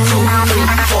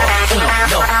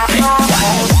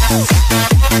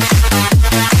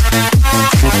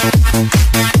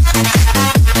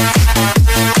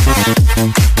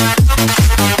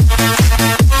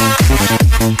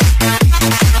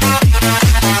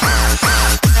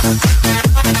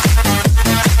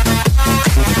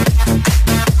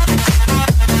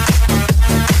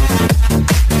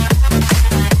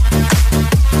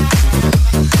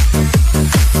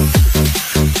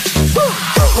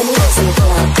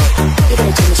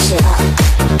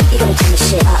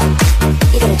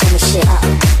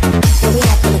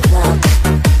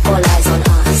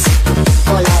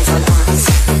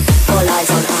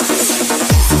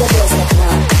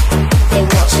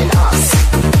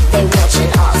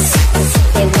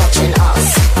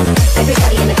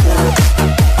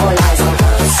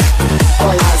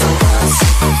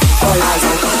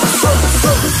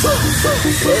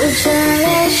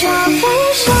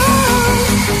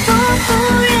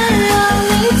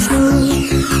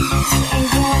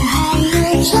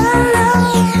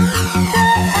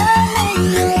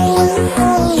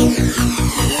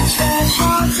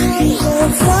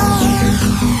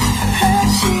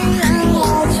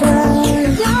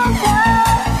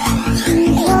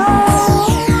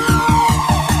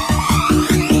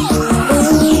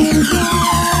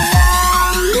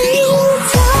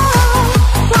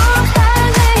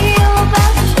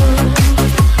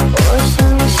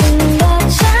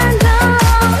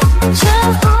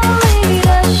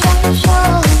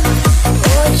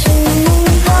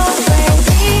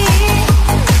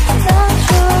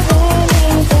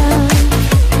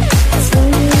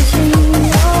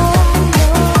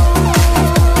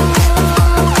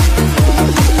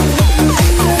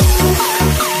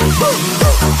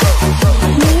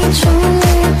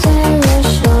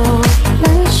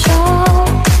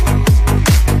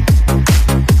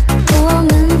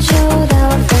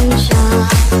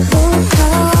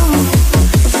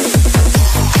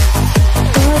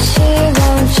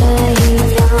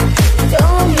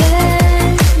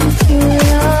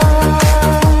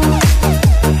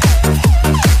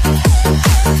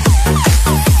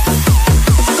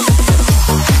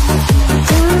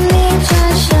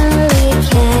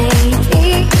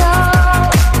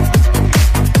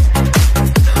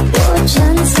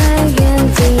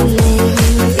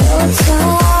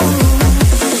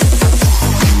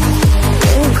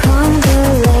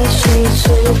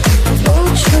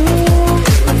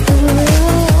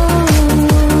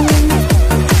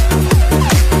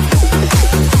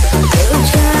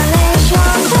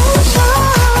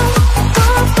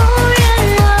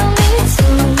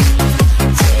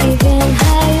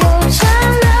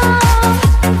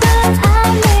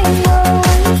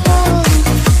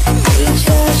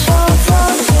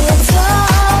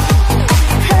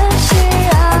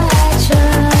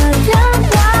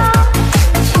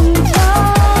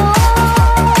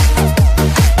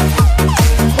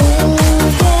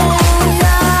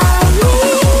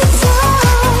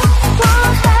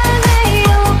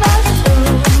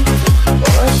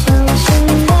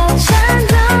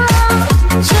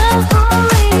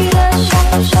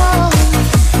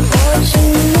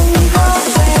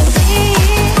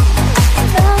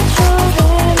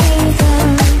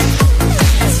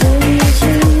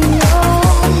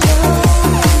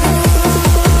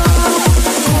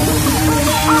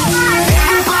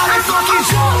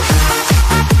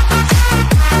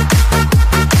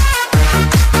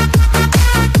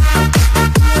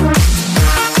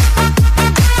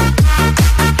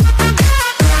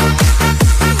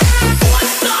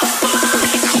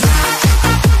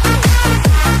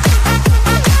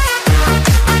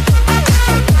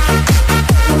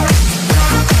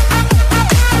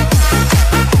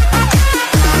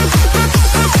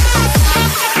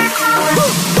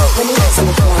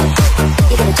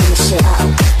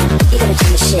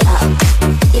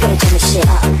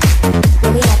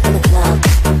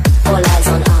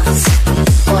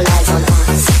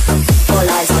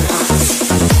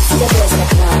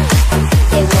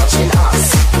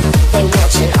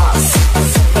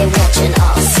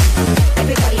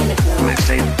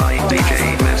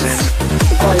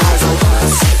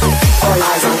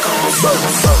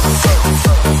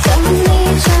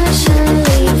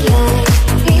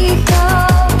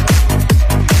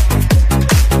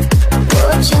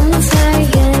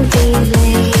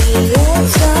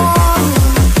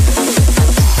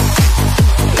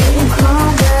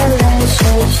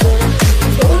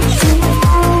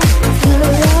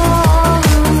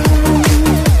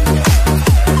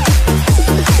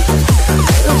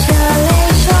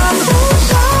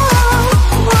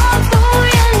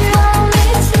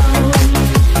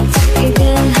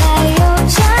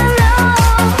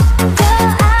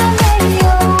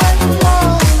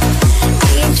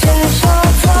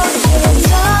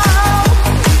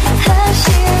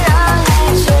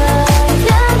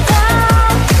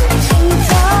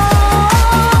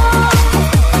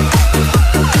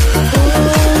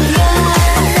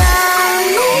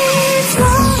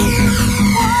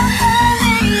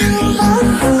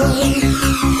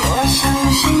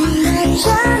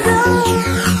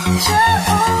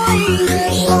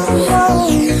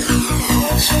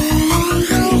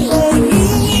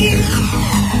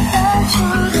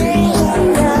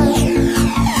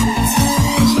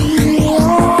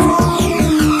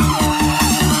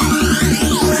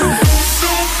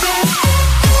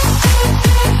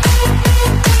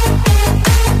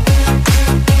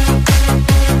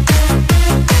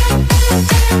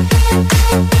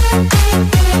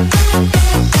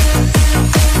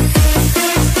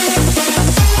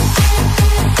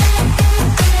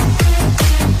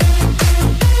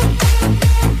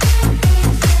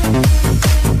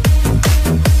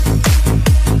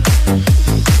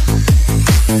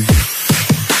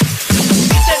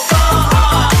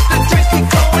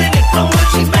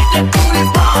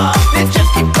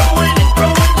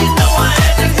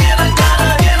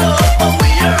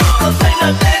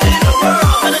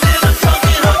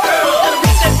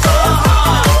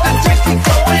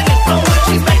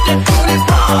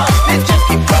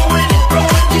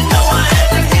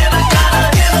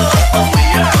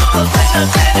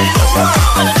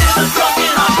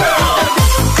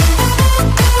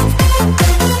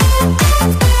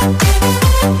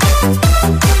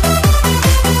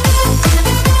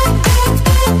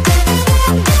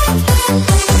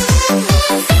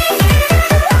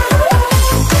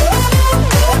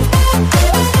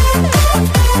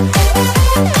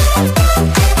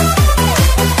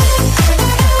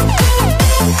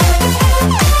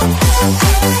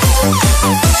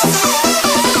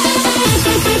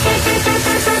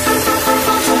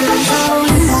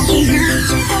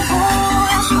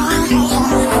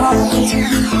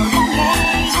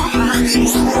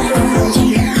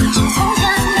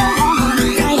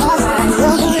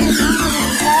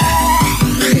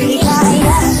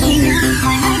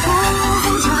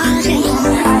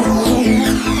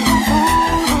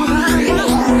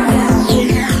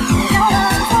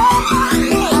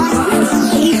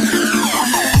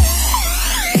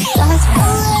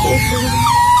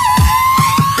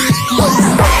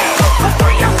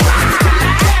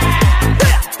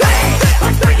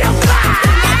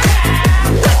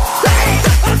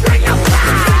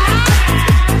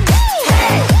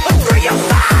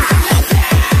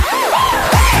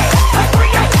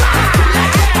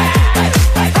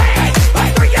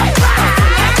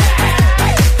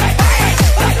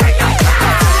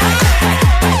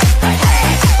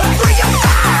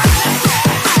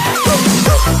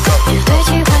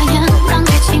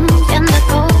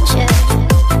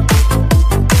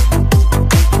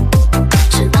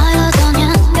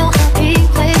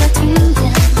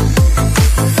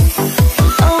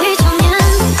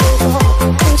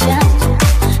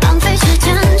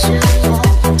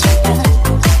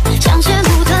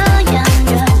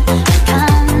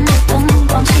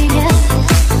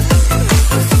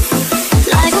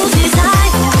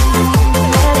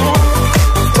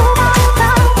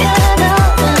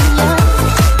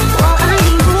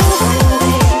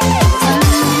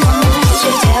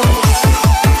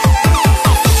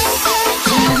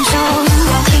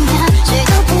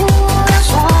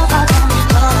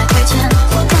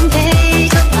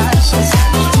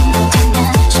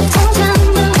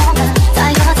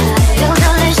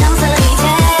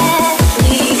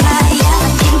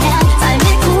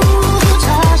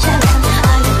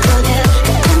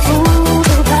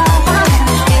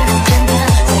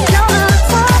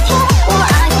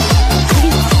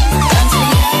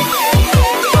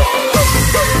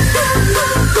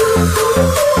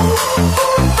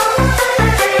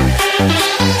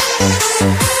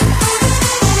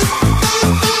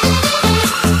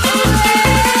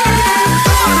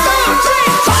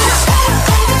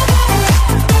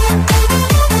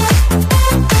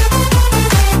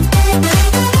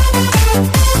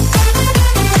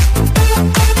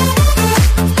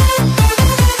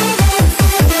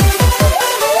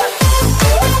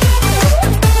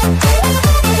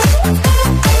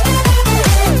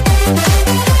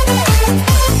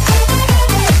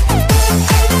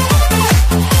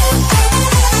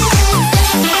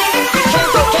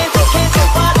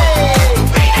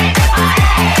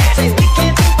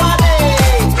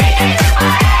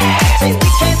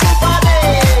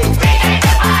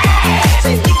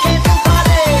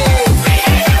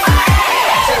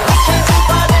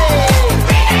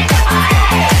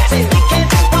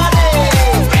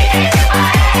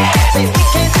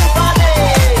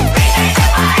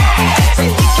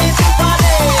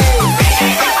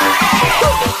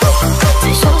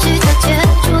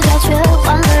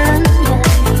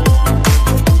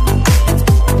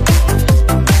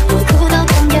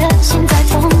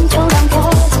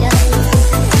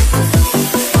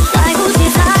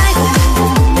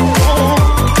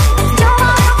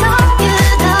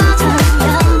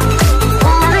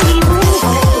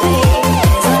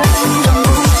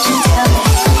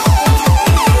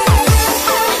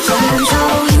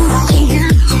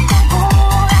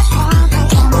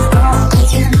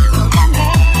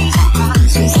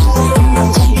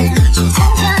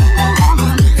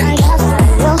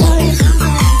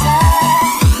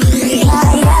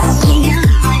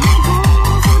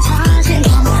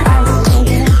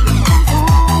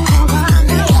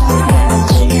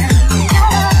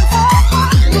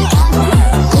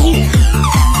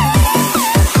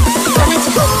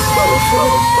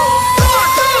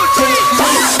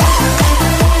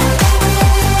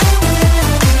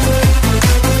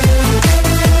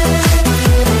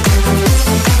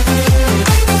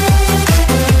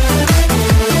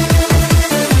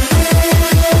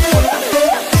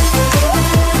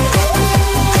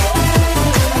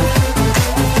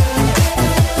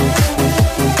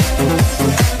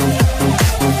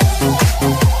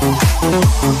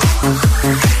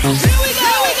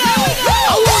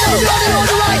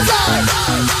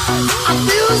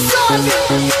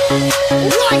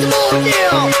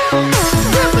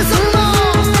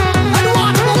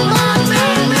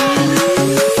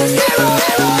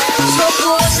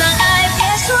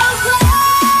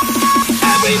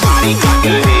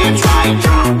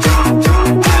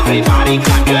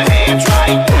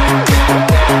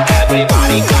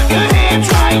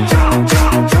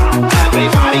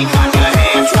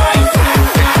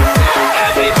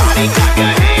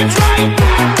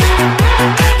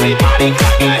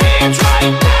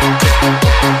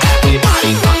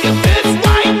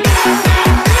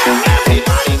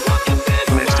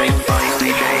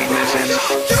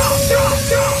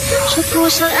不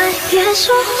上爱别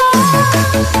说话，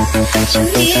就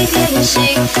一点心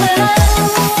疼。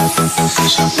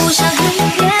说不上恨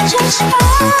别纠缠，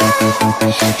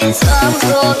别装作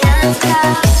尴尬，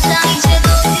让一切都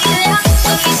体谅，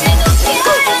让一切都体谅。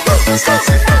说是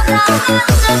好到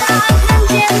这答案很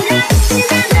简单，简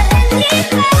单的很遗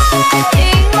憾，因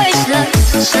为身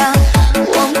上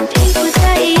我们并不在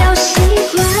意要习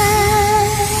惯。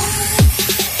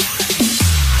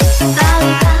把离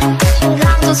吧，就当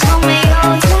作从没有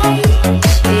在一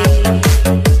起。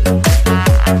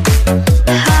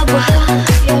好不好？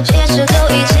有戒指都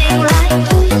已经来不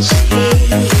及。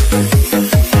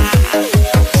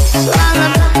算了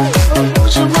吧，我付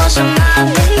出过什么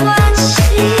没关系。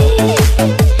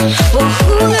我忽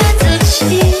略自己，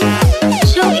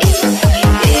就因为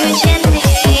遇见你。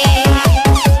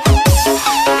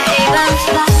没办法，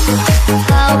好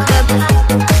可怕，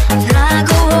那个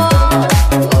我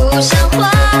不像话，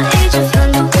一直奋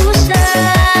不顾身。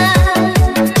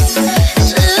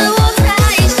是我太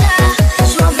傻，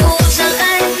说不上爱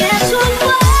别说话，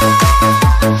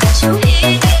就一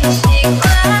点习惯。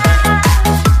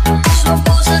说不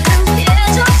上恨别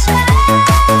纠缠，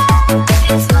别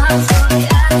装作尴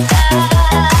尬，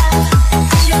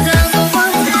就当作我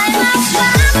太麻烦。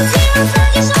不听了自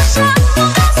己受伤，我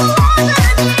告诉我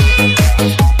自己，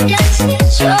感情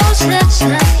就是这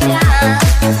样，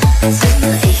怎么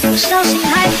一不小心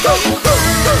还疯狂。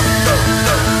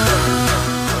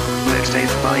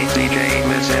Mixtape by DJ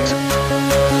Vincent.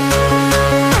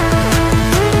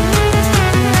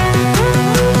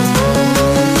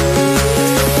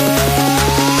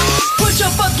 Put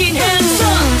your fucking hands up.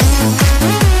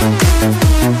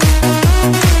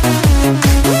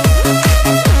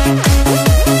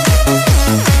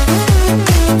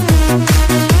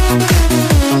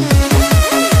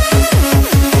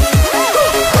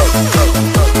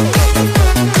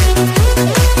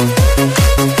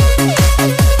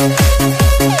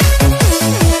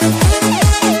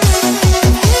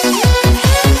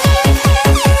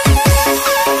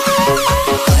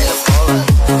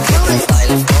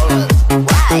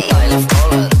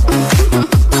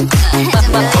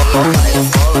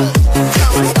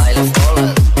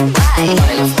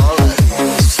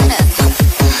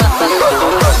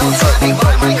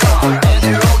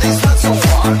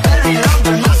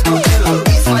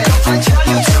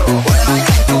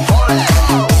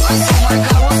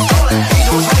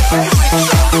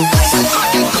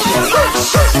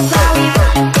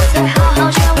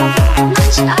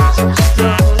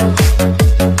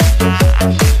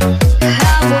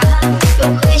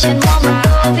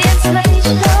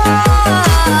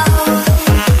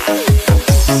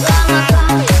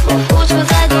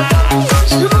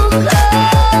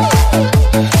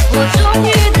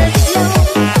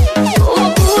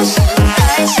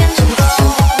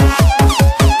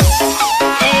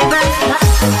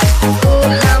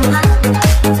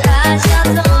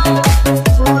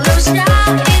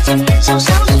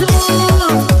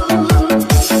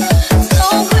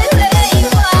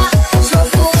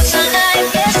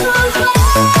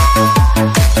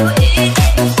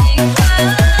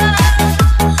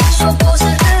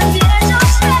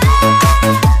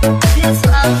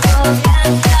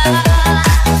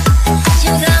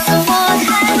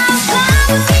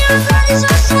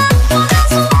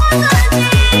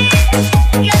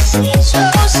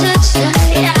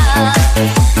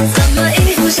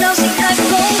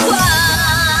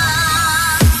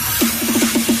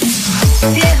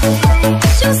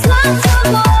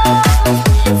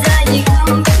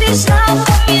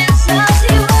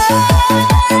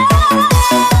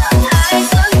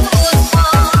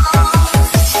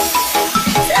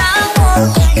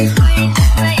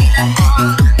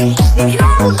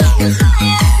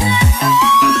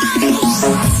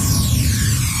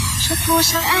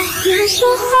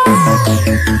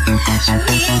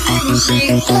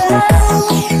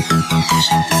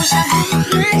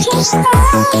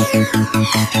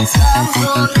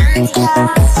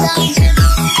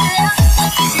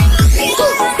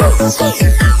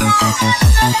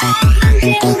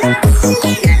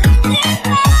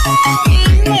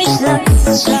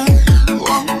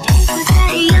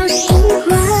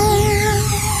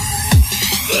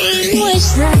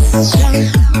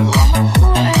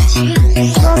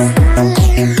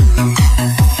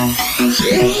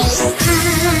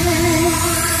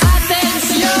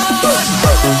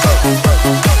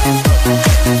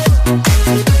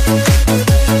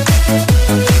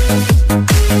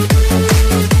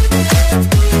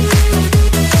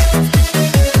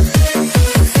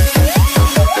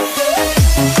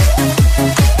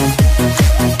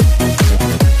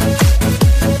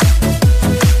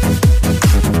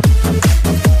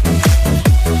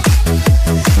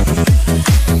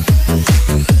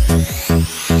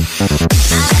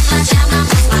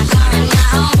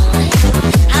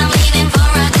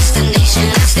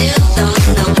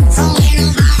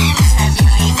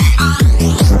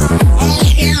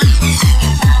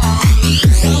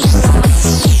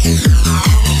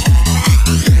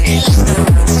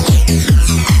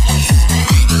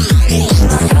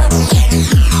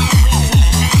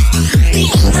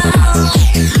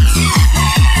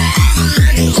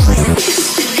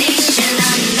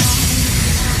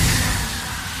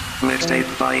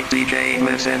 DJ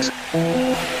Messens.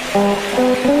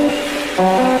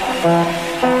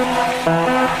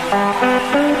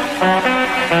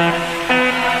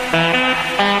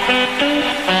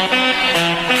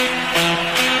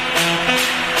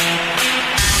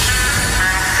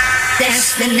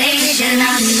 Destination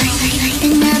of night， 爱得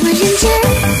那么认真，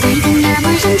爱得那么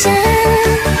认真，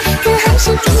可还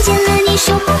是听见了你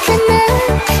说不可能。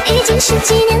已经十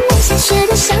几年没下雪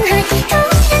的上海，突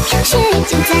然飘雪，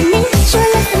就在你说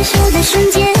了分手的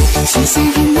瞬间。雪下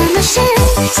得那么深，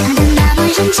下得那么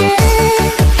认真，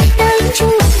倒映出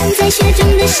我躺在雪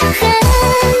中的伤痕。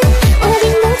我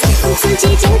并不在乎自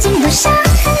己究竟多伤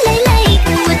痕累累，可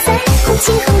我在乎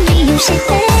今后没有谁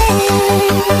陪。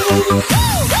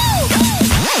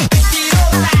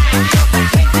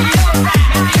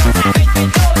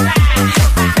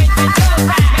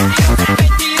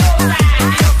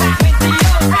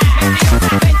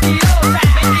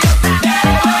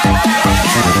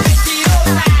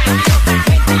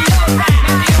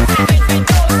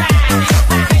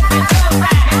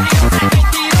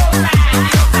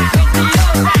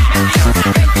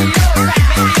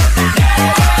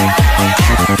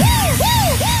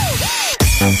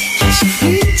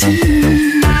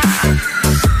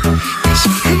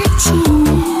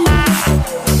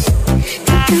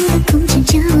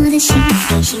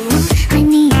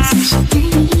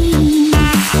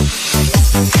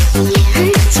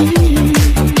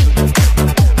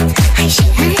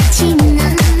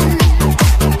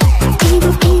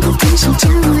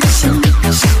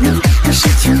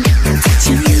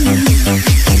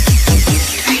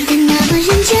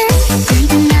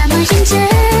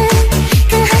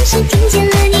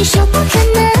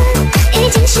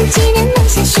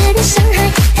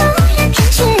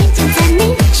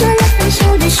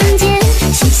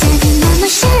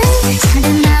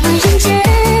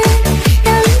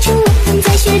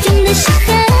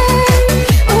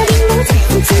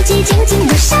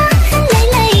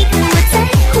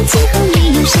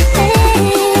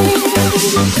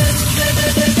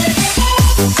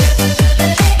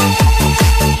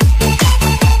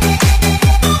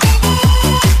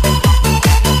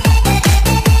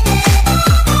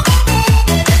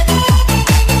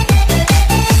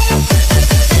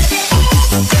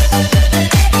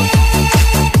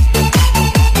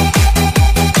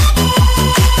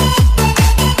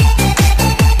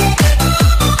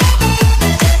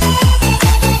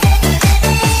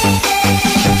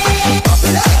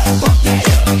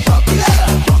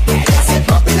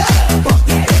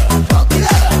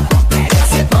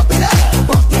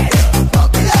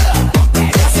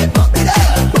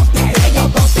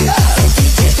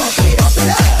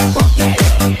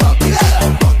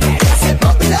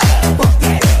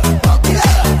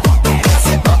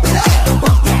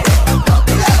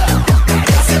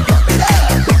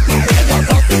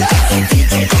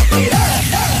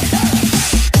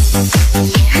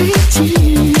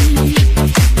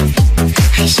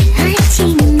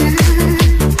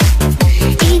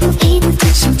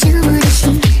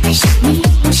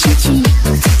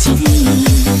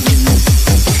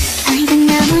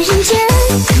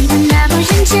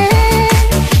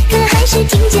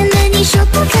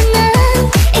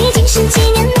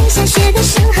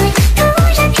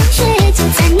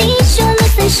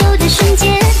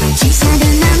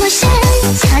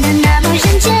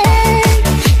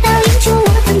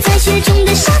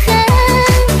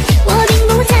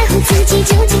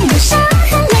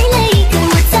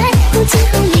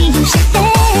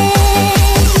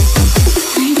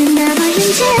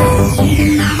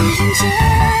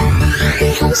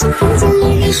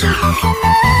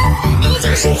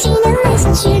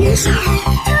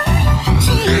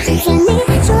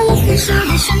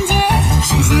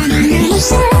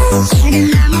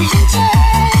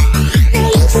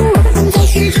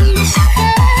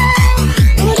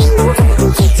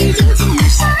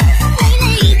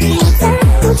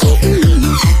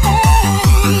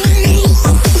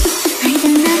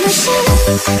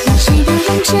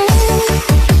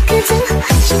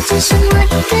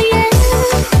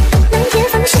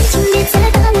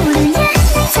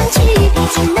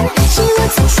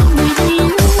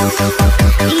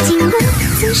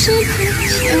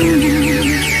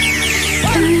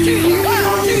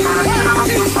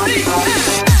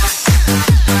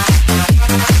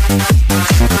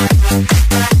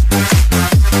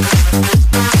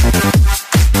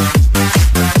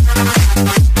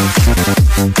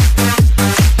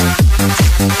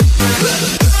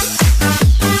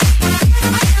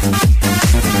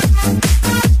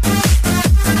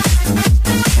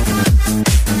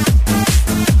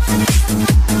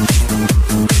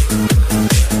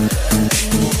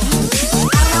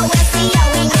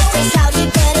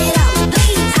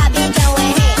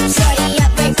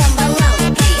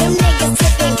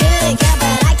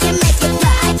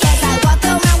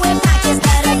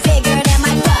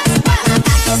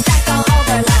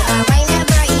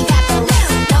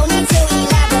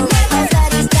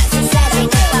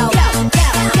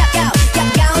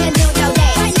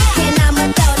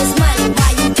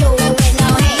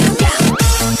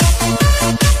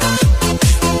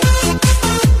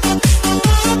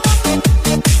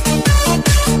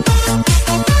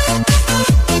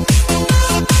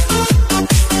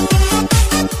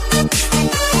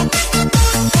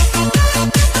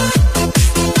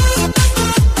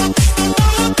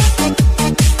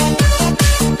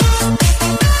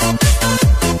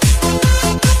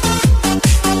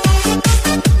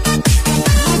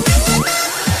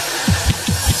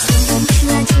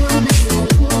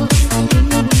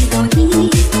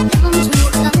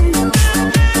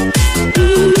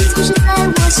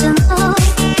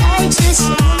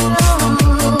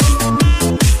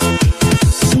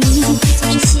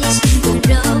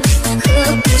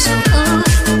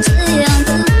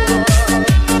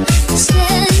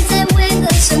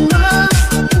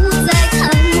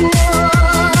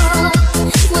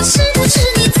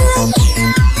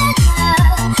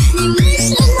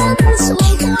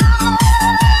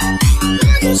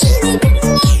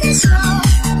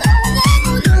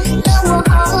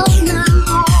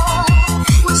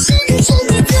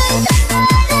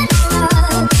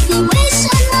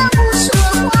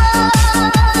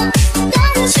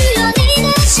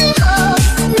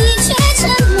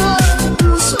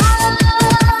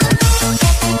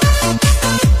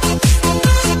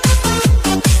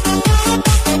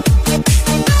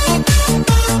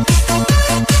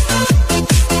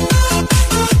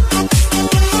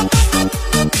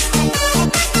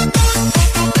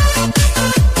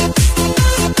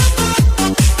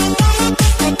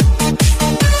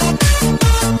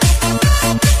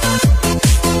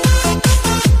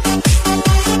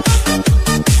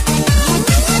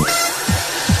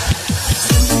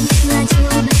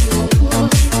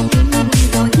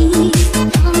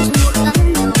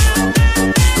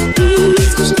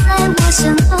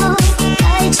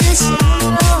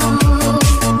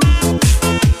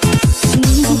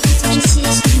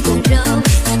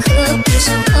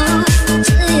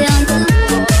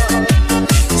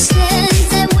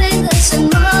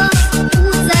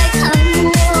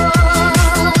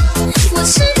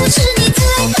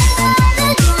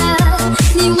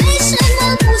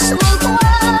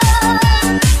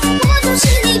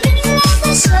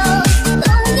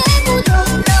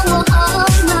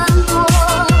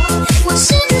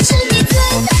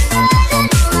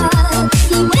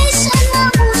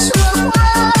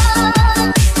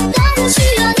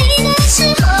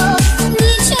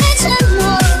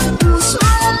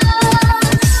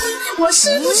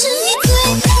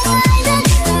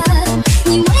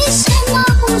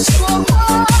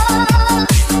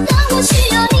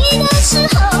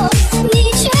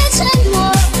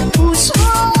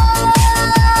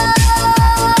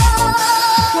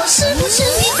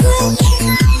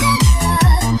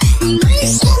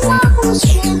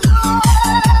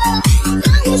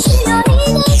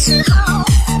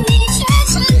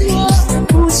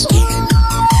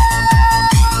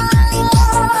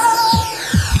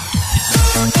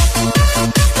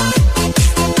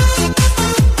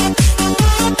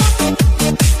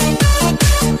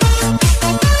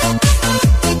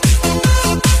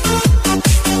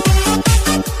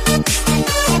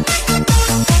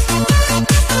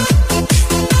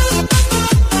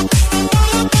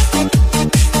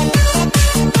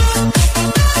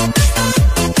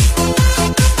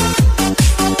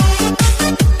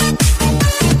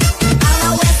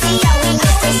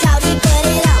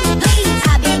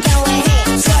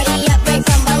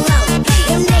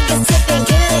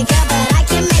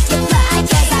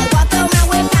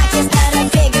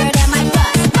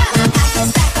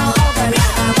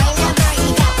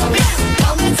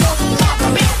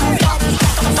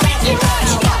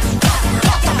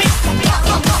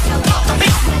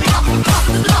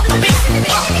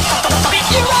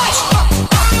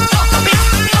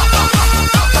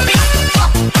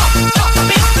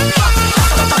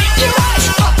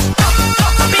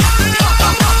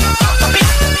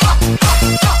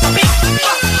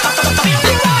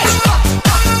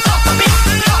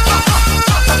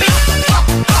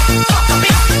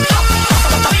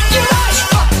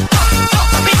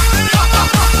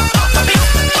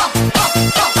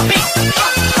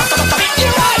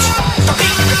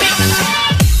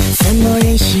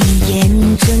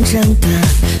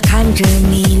着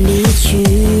你离去，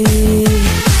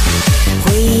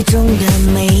回忆中的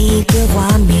每一个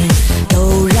画面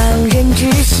都让人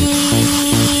窒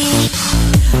息。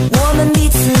我们彼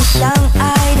此相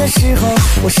爱的时候，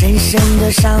我深深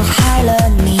地伤害了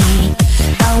你。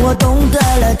当我懂得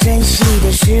了珍惜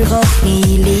的时候，你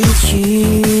已离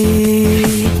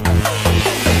去。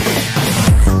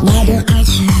那段爱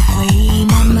情会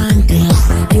慢慢地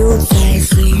留在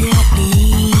岁月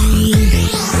里，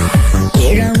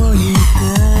别让我一个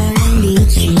人离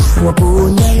去，我不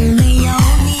能没有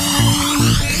你。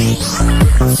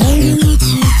曾经一起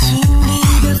经历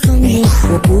的风雨，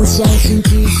我不相信只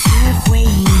是回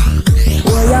忆。我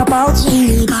要抱紧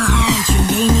你，把爱全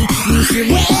给你，你是唯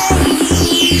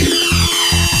一。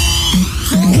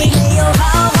后悔没有好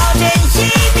好珍惜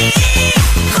你，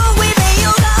后悔没有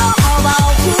好好保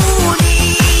护你，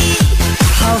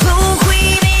好后悔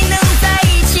没能在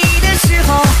一起的时候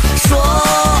说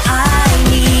爱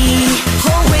你。后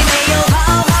悔没有好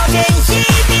好珍惜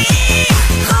你，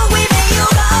后悔没有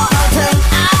好好疼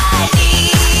爱你，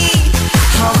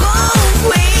好后悔，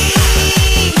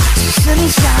只剩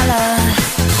下了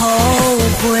后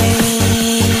悔。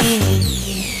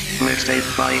Mixtape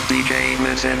by DJ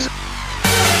Mixins.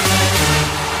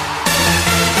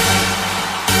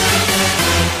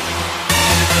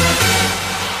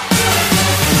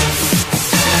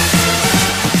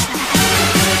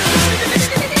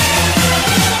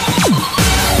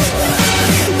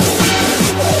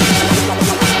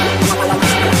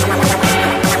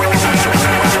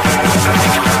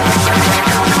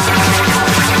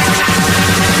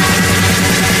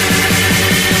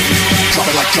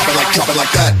 Drop it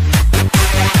like that.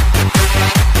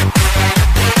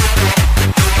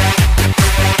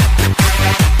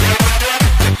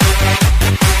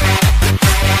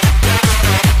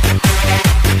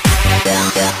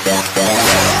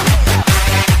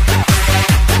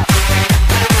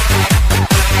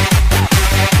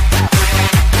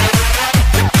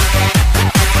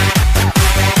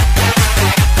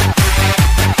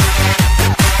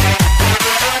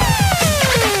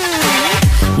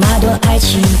 那段爱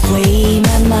情会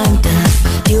慢慢地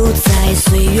丢在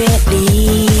岁月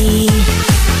里，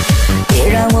别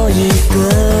让我一个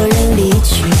人离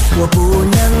去，我不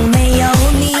能没有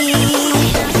你。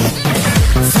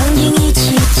曾经一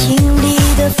起经历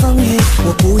的风雨，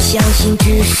我不相信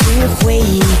只是回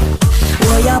忆。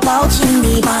我要抱紧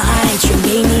你，把爱全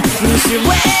给你，你是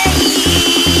唯一。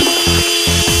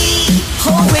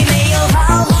后悔没有好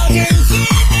好珍惜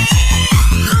你，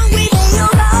后悔没有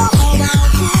好好保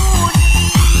护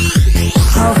你，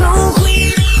好后悔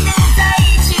没能在一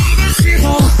起的时候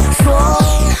说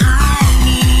爱你。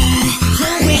后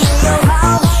悔没有好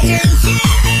好珍惜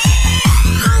你，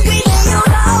后悔没有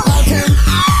好好疼爱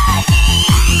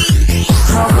你，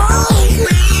好后悔，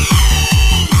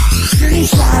只剩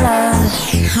下了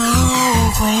后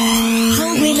悔。后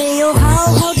悔没有好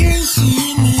好珍惜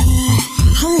你，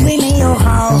后悔没有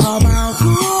好好保护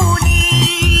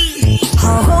你，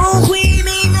好后悔没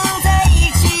能在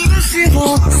一起的时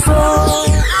候说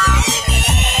爱你。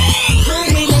后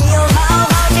悔没有好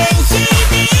好珍惜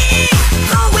你，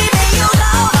后悔没有好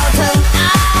好疼爱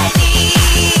你，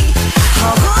好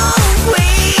后悔，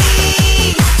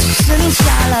只剩下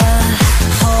了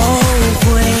后悔。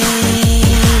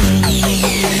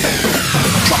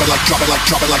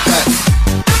Drop it like that.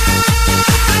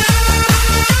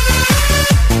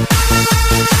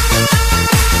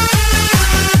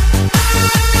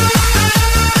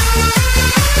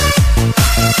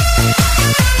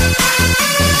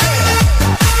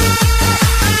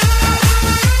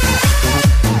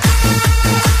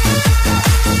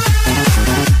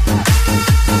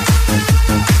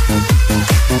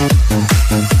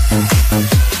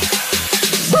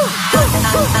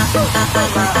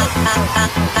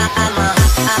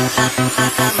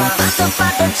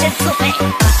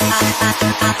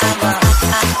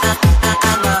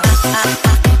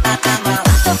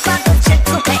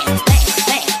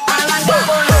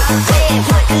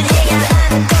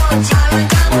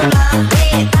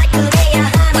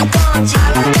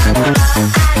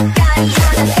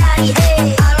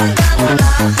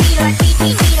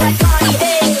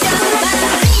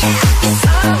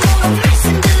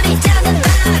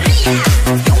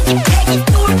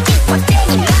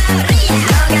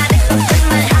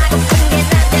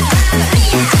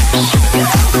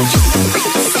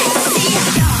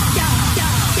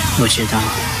 我知道，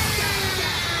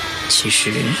其实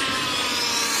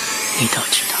你都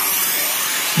知道。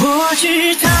我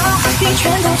知道，你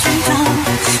全都知道，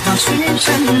保持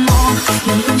沉默，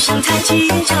能不心太计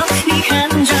较。你看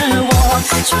着我，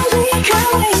就一个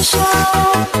微笑，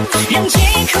让借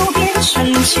口变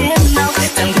成煎熬。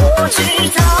但我知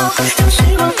都是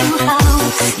我不好，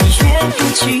你越不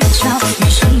计较，女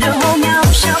生的我渺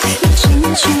小，你轻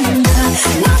轻地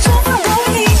拉着我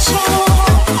一脚，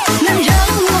能让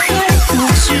我还不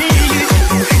至于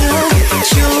不可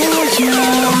救药。街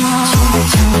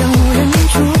角有人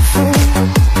祝福，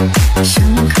巷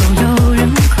口有人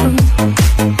哭，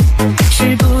是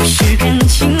不是感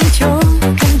情就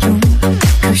该用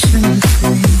个身份？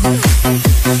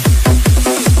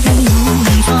用伪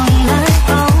装来保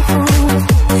护，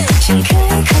想开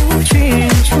口却忍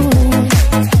住，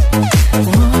我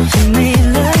已没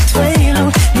了退路，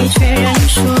你却认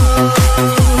输。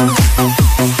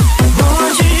我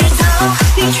知道，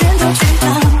你全都知道，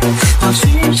保持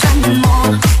沉默，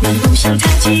你不想太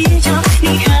计较，你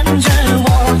看着我，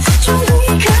就一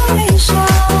个微笑，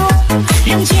让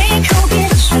借口变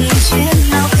成煎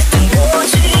熬。但我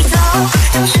知道，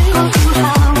都是我不好，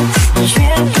你越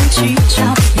不计较，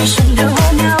女生的我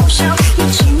渺小，你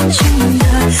轻轻地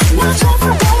拉着我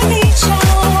一脚，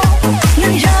能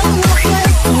让我还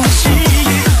不至于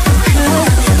不可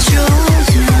救药。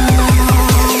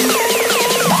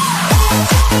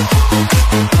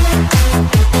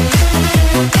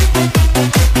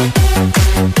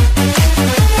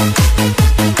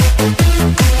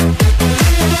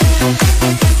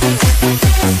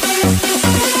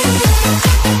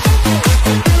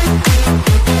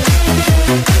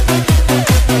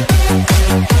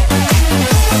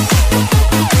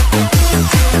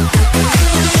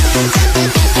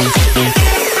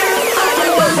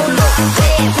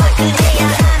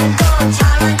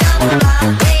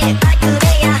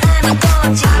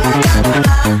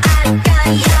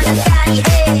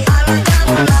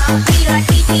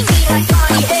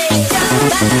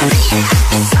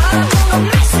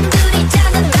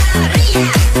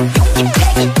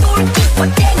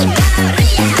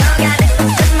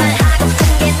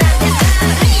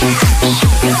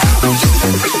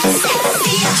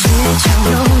街角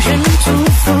有人祝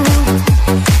福，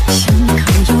巷口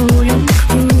有人哭，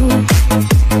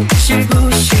是不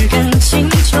是感情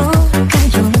就该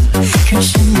有个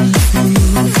身份？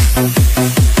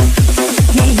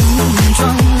你伪装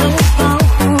了保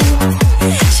护，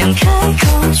想开口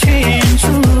却忍住，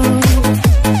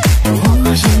我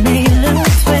已没了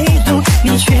退路，你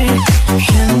却认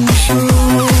输。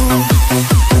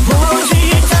我知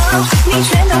道，你全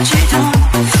都知道，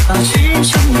保持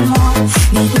沉默，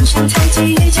你不想太计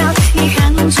较，你看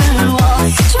着我，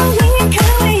就一个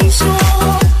微笑，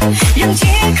让借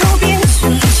口变成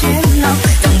煎熬。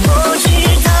但我知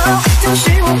道，都是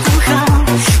我不好，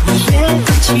你越不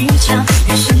计较，女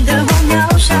生的我渺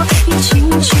小，你轻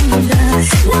轻地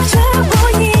拉着我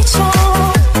一脚，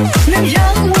能让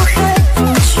我还不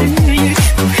至于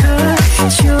不可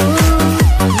救药。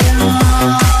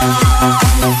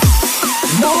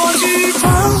我知道，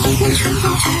你全都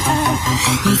知道，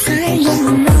你在冷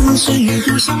冷时，你不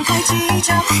想太计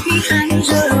较，你看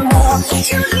着我，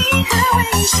就一个微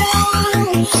笑，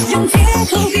让借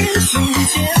口变成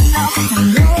煎熬。但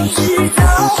我知道，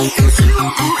都是我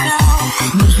不好，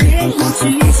你越不计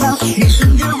较，女生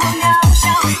的我渺小，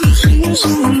你轻轻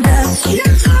地拉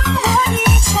着我一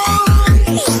脚，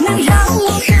能让我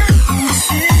还不至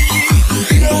于不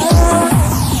可救药。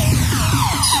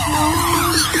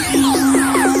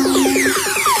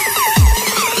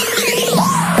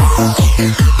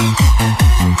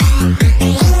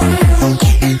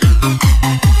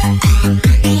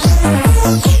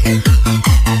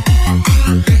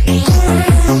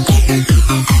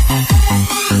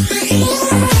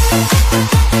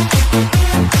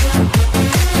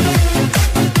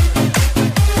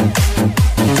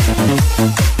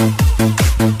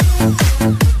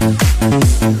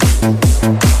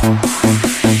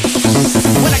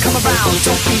When I come around,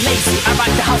 don't be lazy. I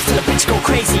rock the house till the bitch go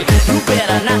crazy. You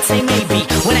better not say maybe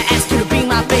when I ask you to be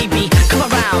my baby. Come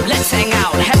around, let's hang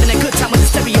out, having a good time with the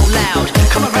stereo loud.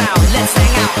 Come around, let's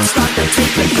hang out, start the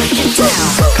tape and break it down.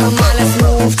 Come on, let's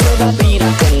move to the beat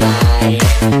of the night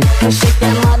and shake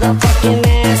that motherfucking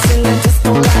ass in the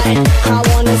disco light. I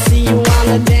wanna see you on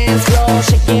the dance floor,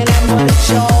 shaking that butt,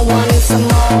 sure wanting some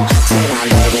more. Turn on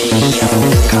the radio.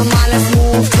 Come on, let's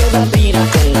move to the beat of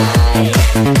the night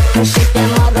and shake that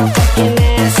motherfucking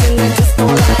ass in the disco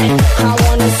light. I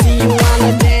wanna see you on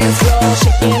the dance floor,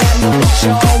 shaking that butt.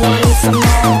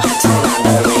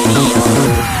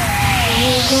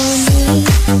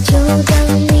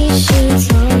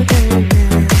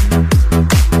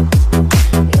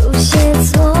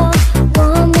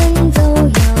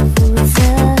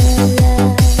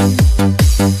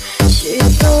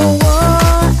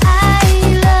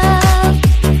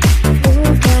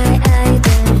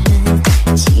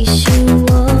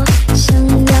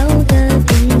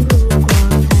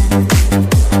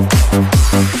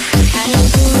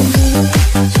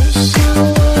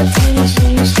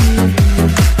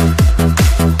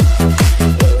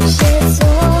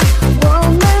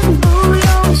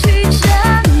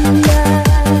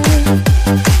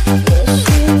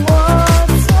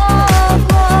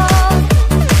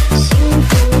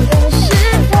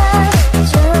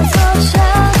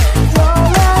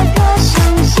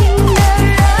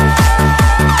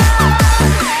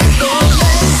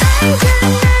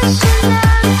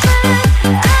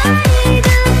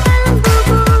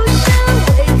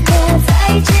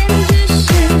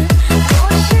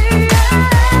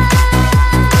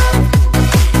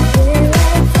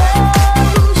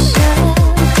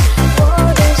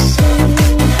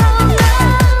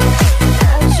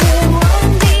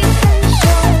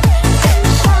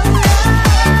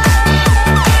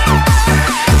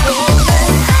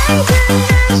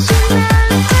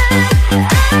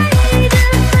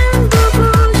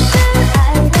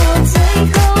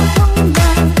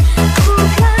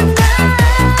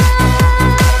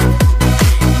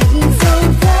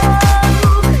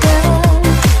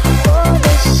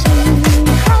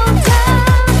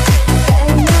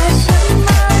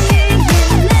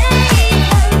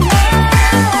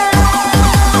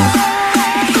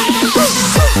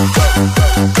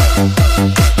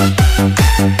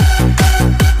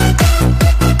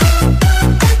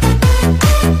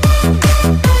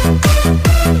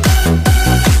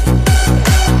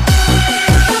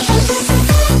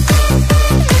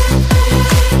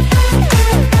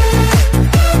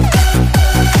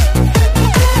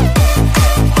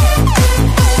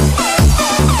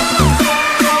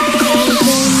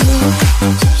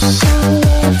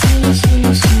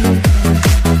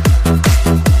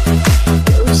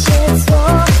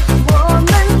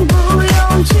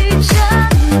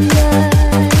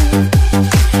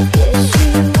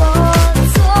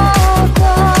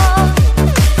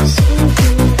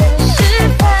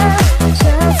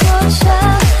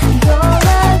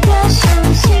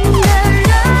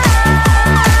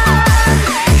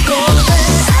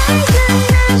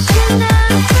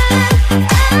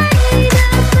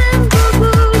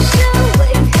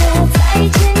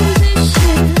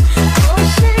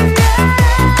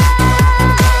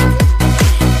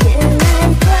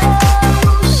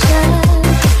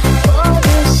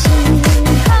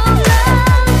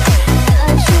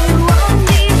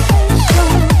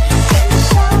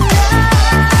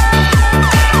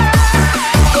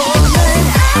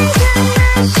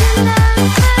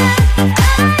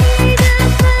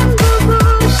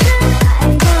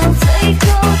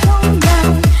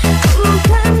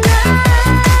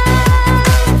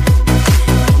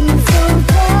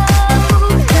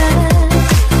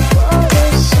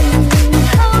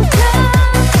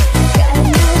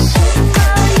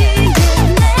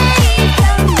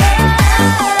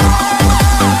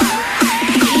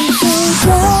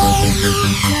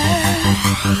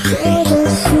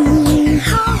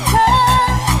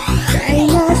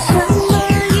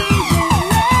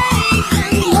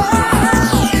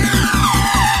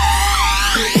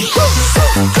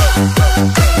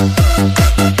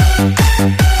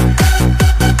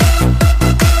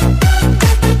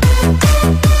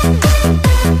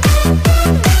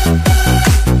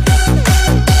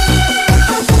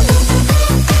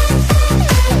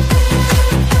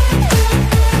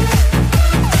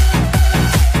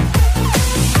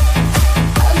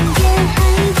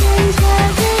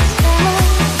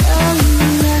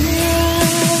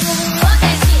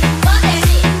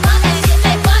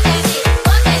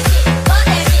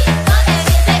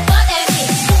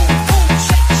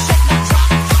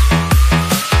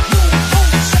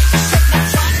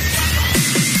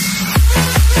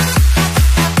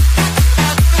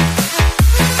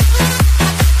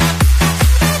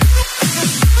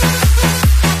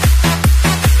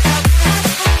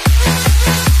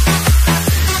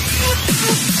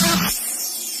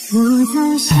 我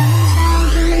从小小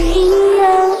的音乐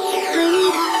回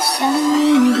到相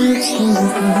遇的情歌，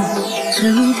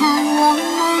正看我们。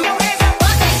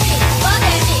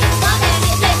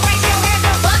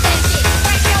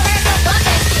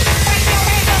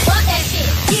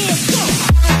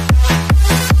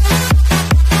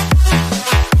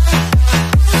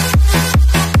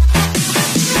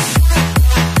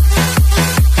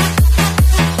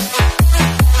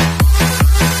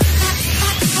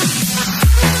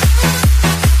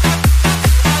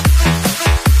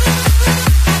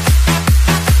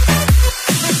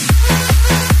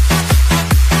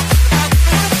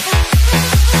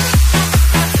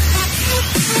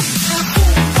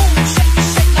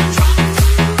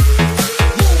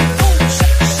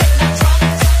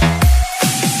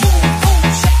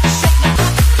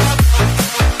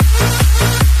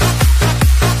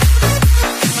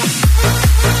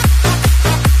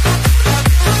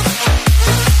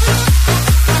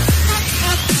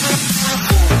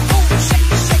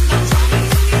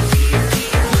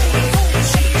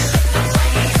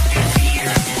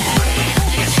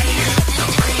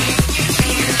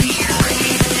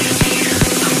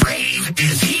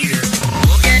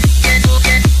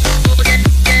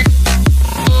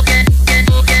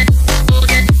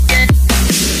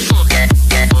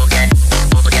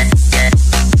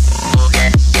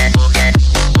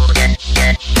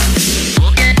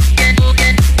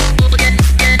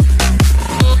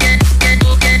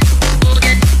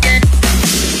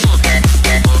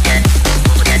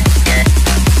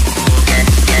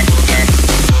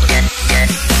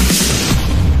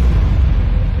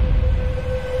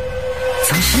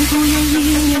总是不愿意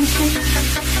面对，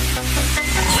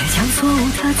却将错误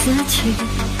的自己，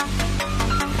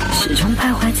始终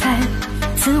徘徊在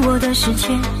自我的世界。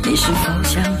你是否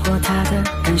想过他的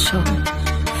感受？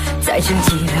在这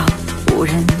寂寥无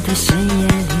人的深夜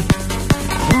里，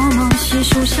默默细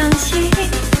数伤心。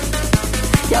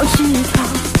要知道，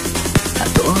他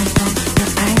多么的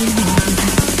爱你。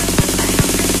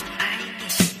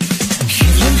时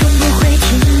间终不会停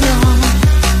留，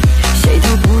谁都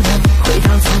不能回到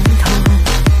从头。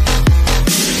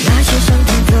那些伤痛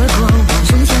的过往，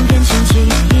终将变成记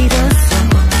忆的锁。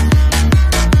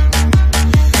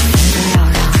真的要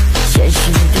让现实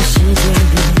的世界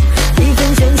里，一份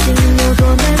真心有多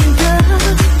难得，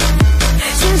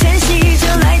请珍惜这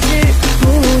来之不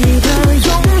易的拥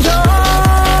有。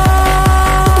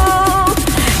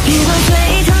别把沸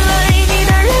腾爱你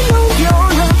的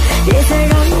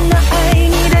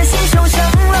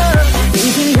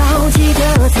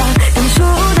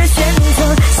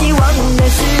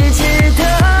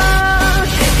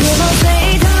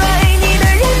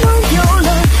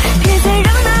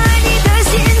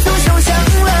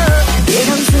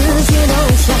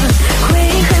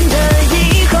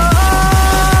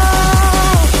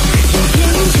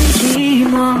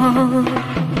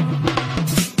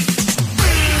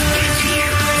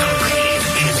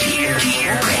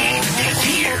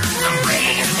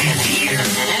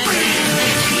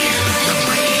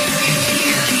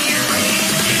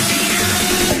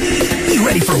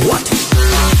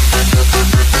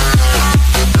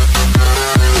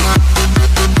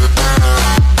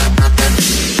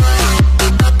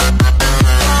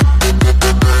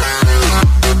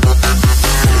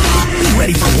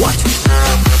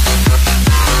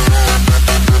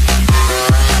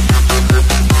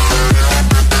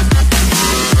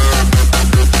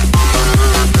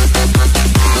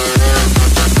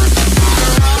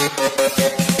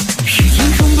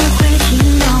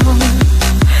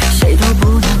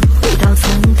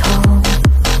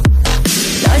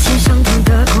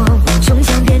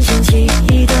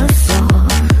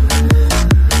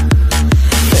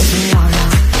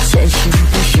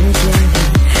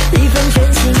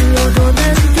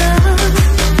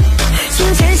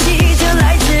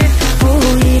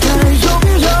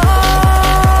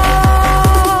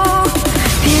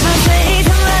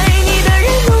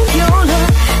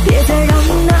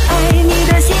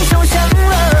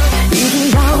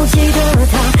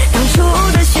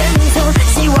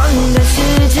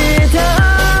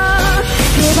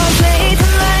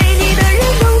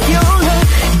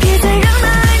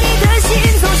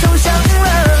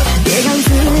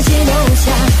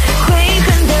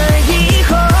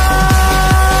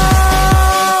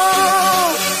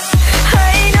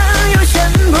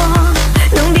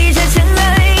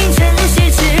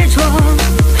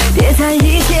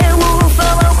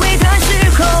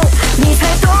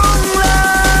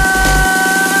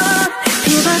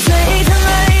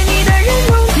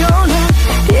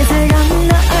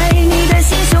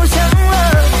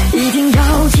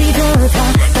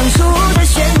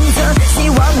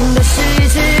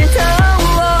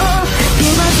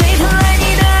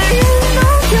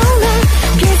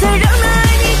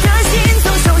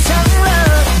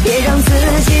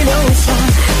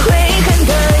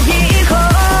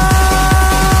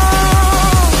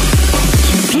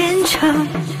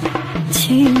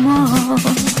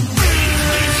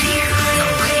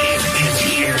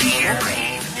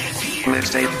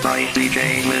Mixtape by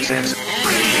DJ Mrs.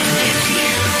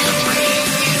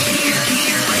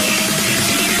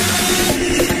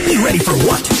 You ready for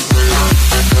what?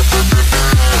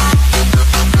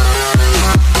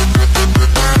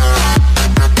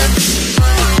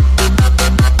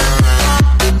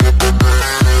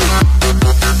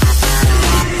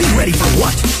 You ready for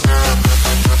what?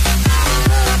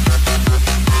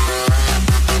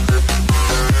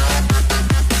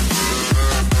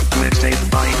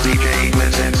 Mixtape by DJ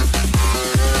Mrs.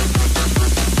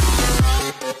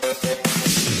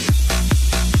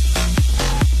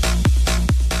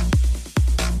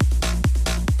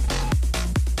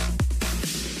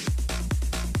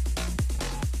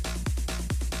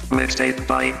 Mixtape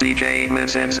by DJ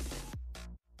Mrs.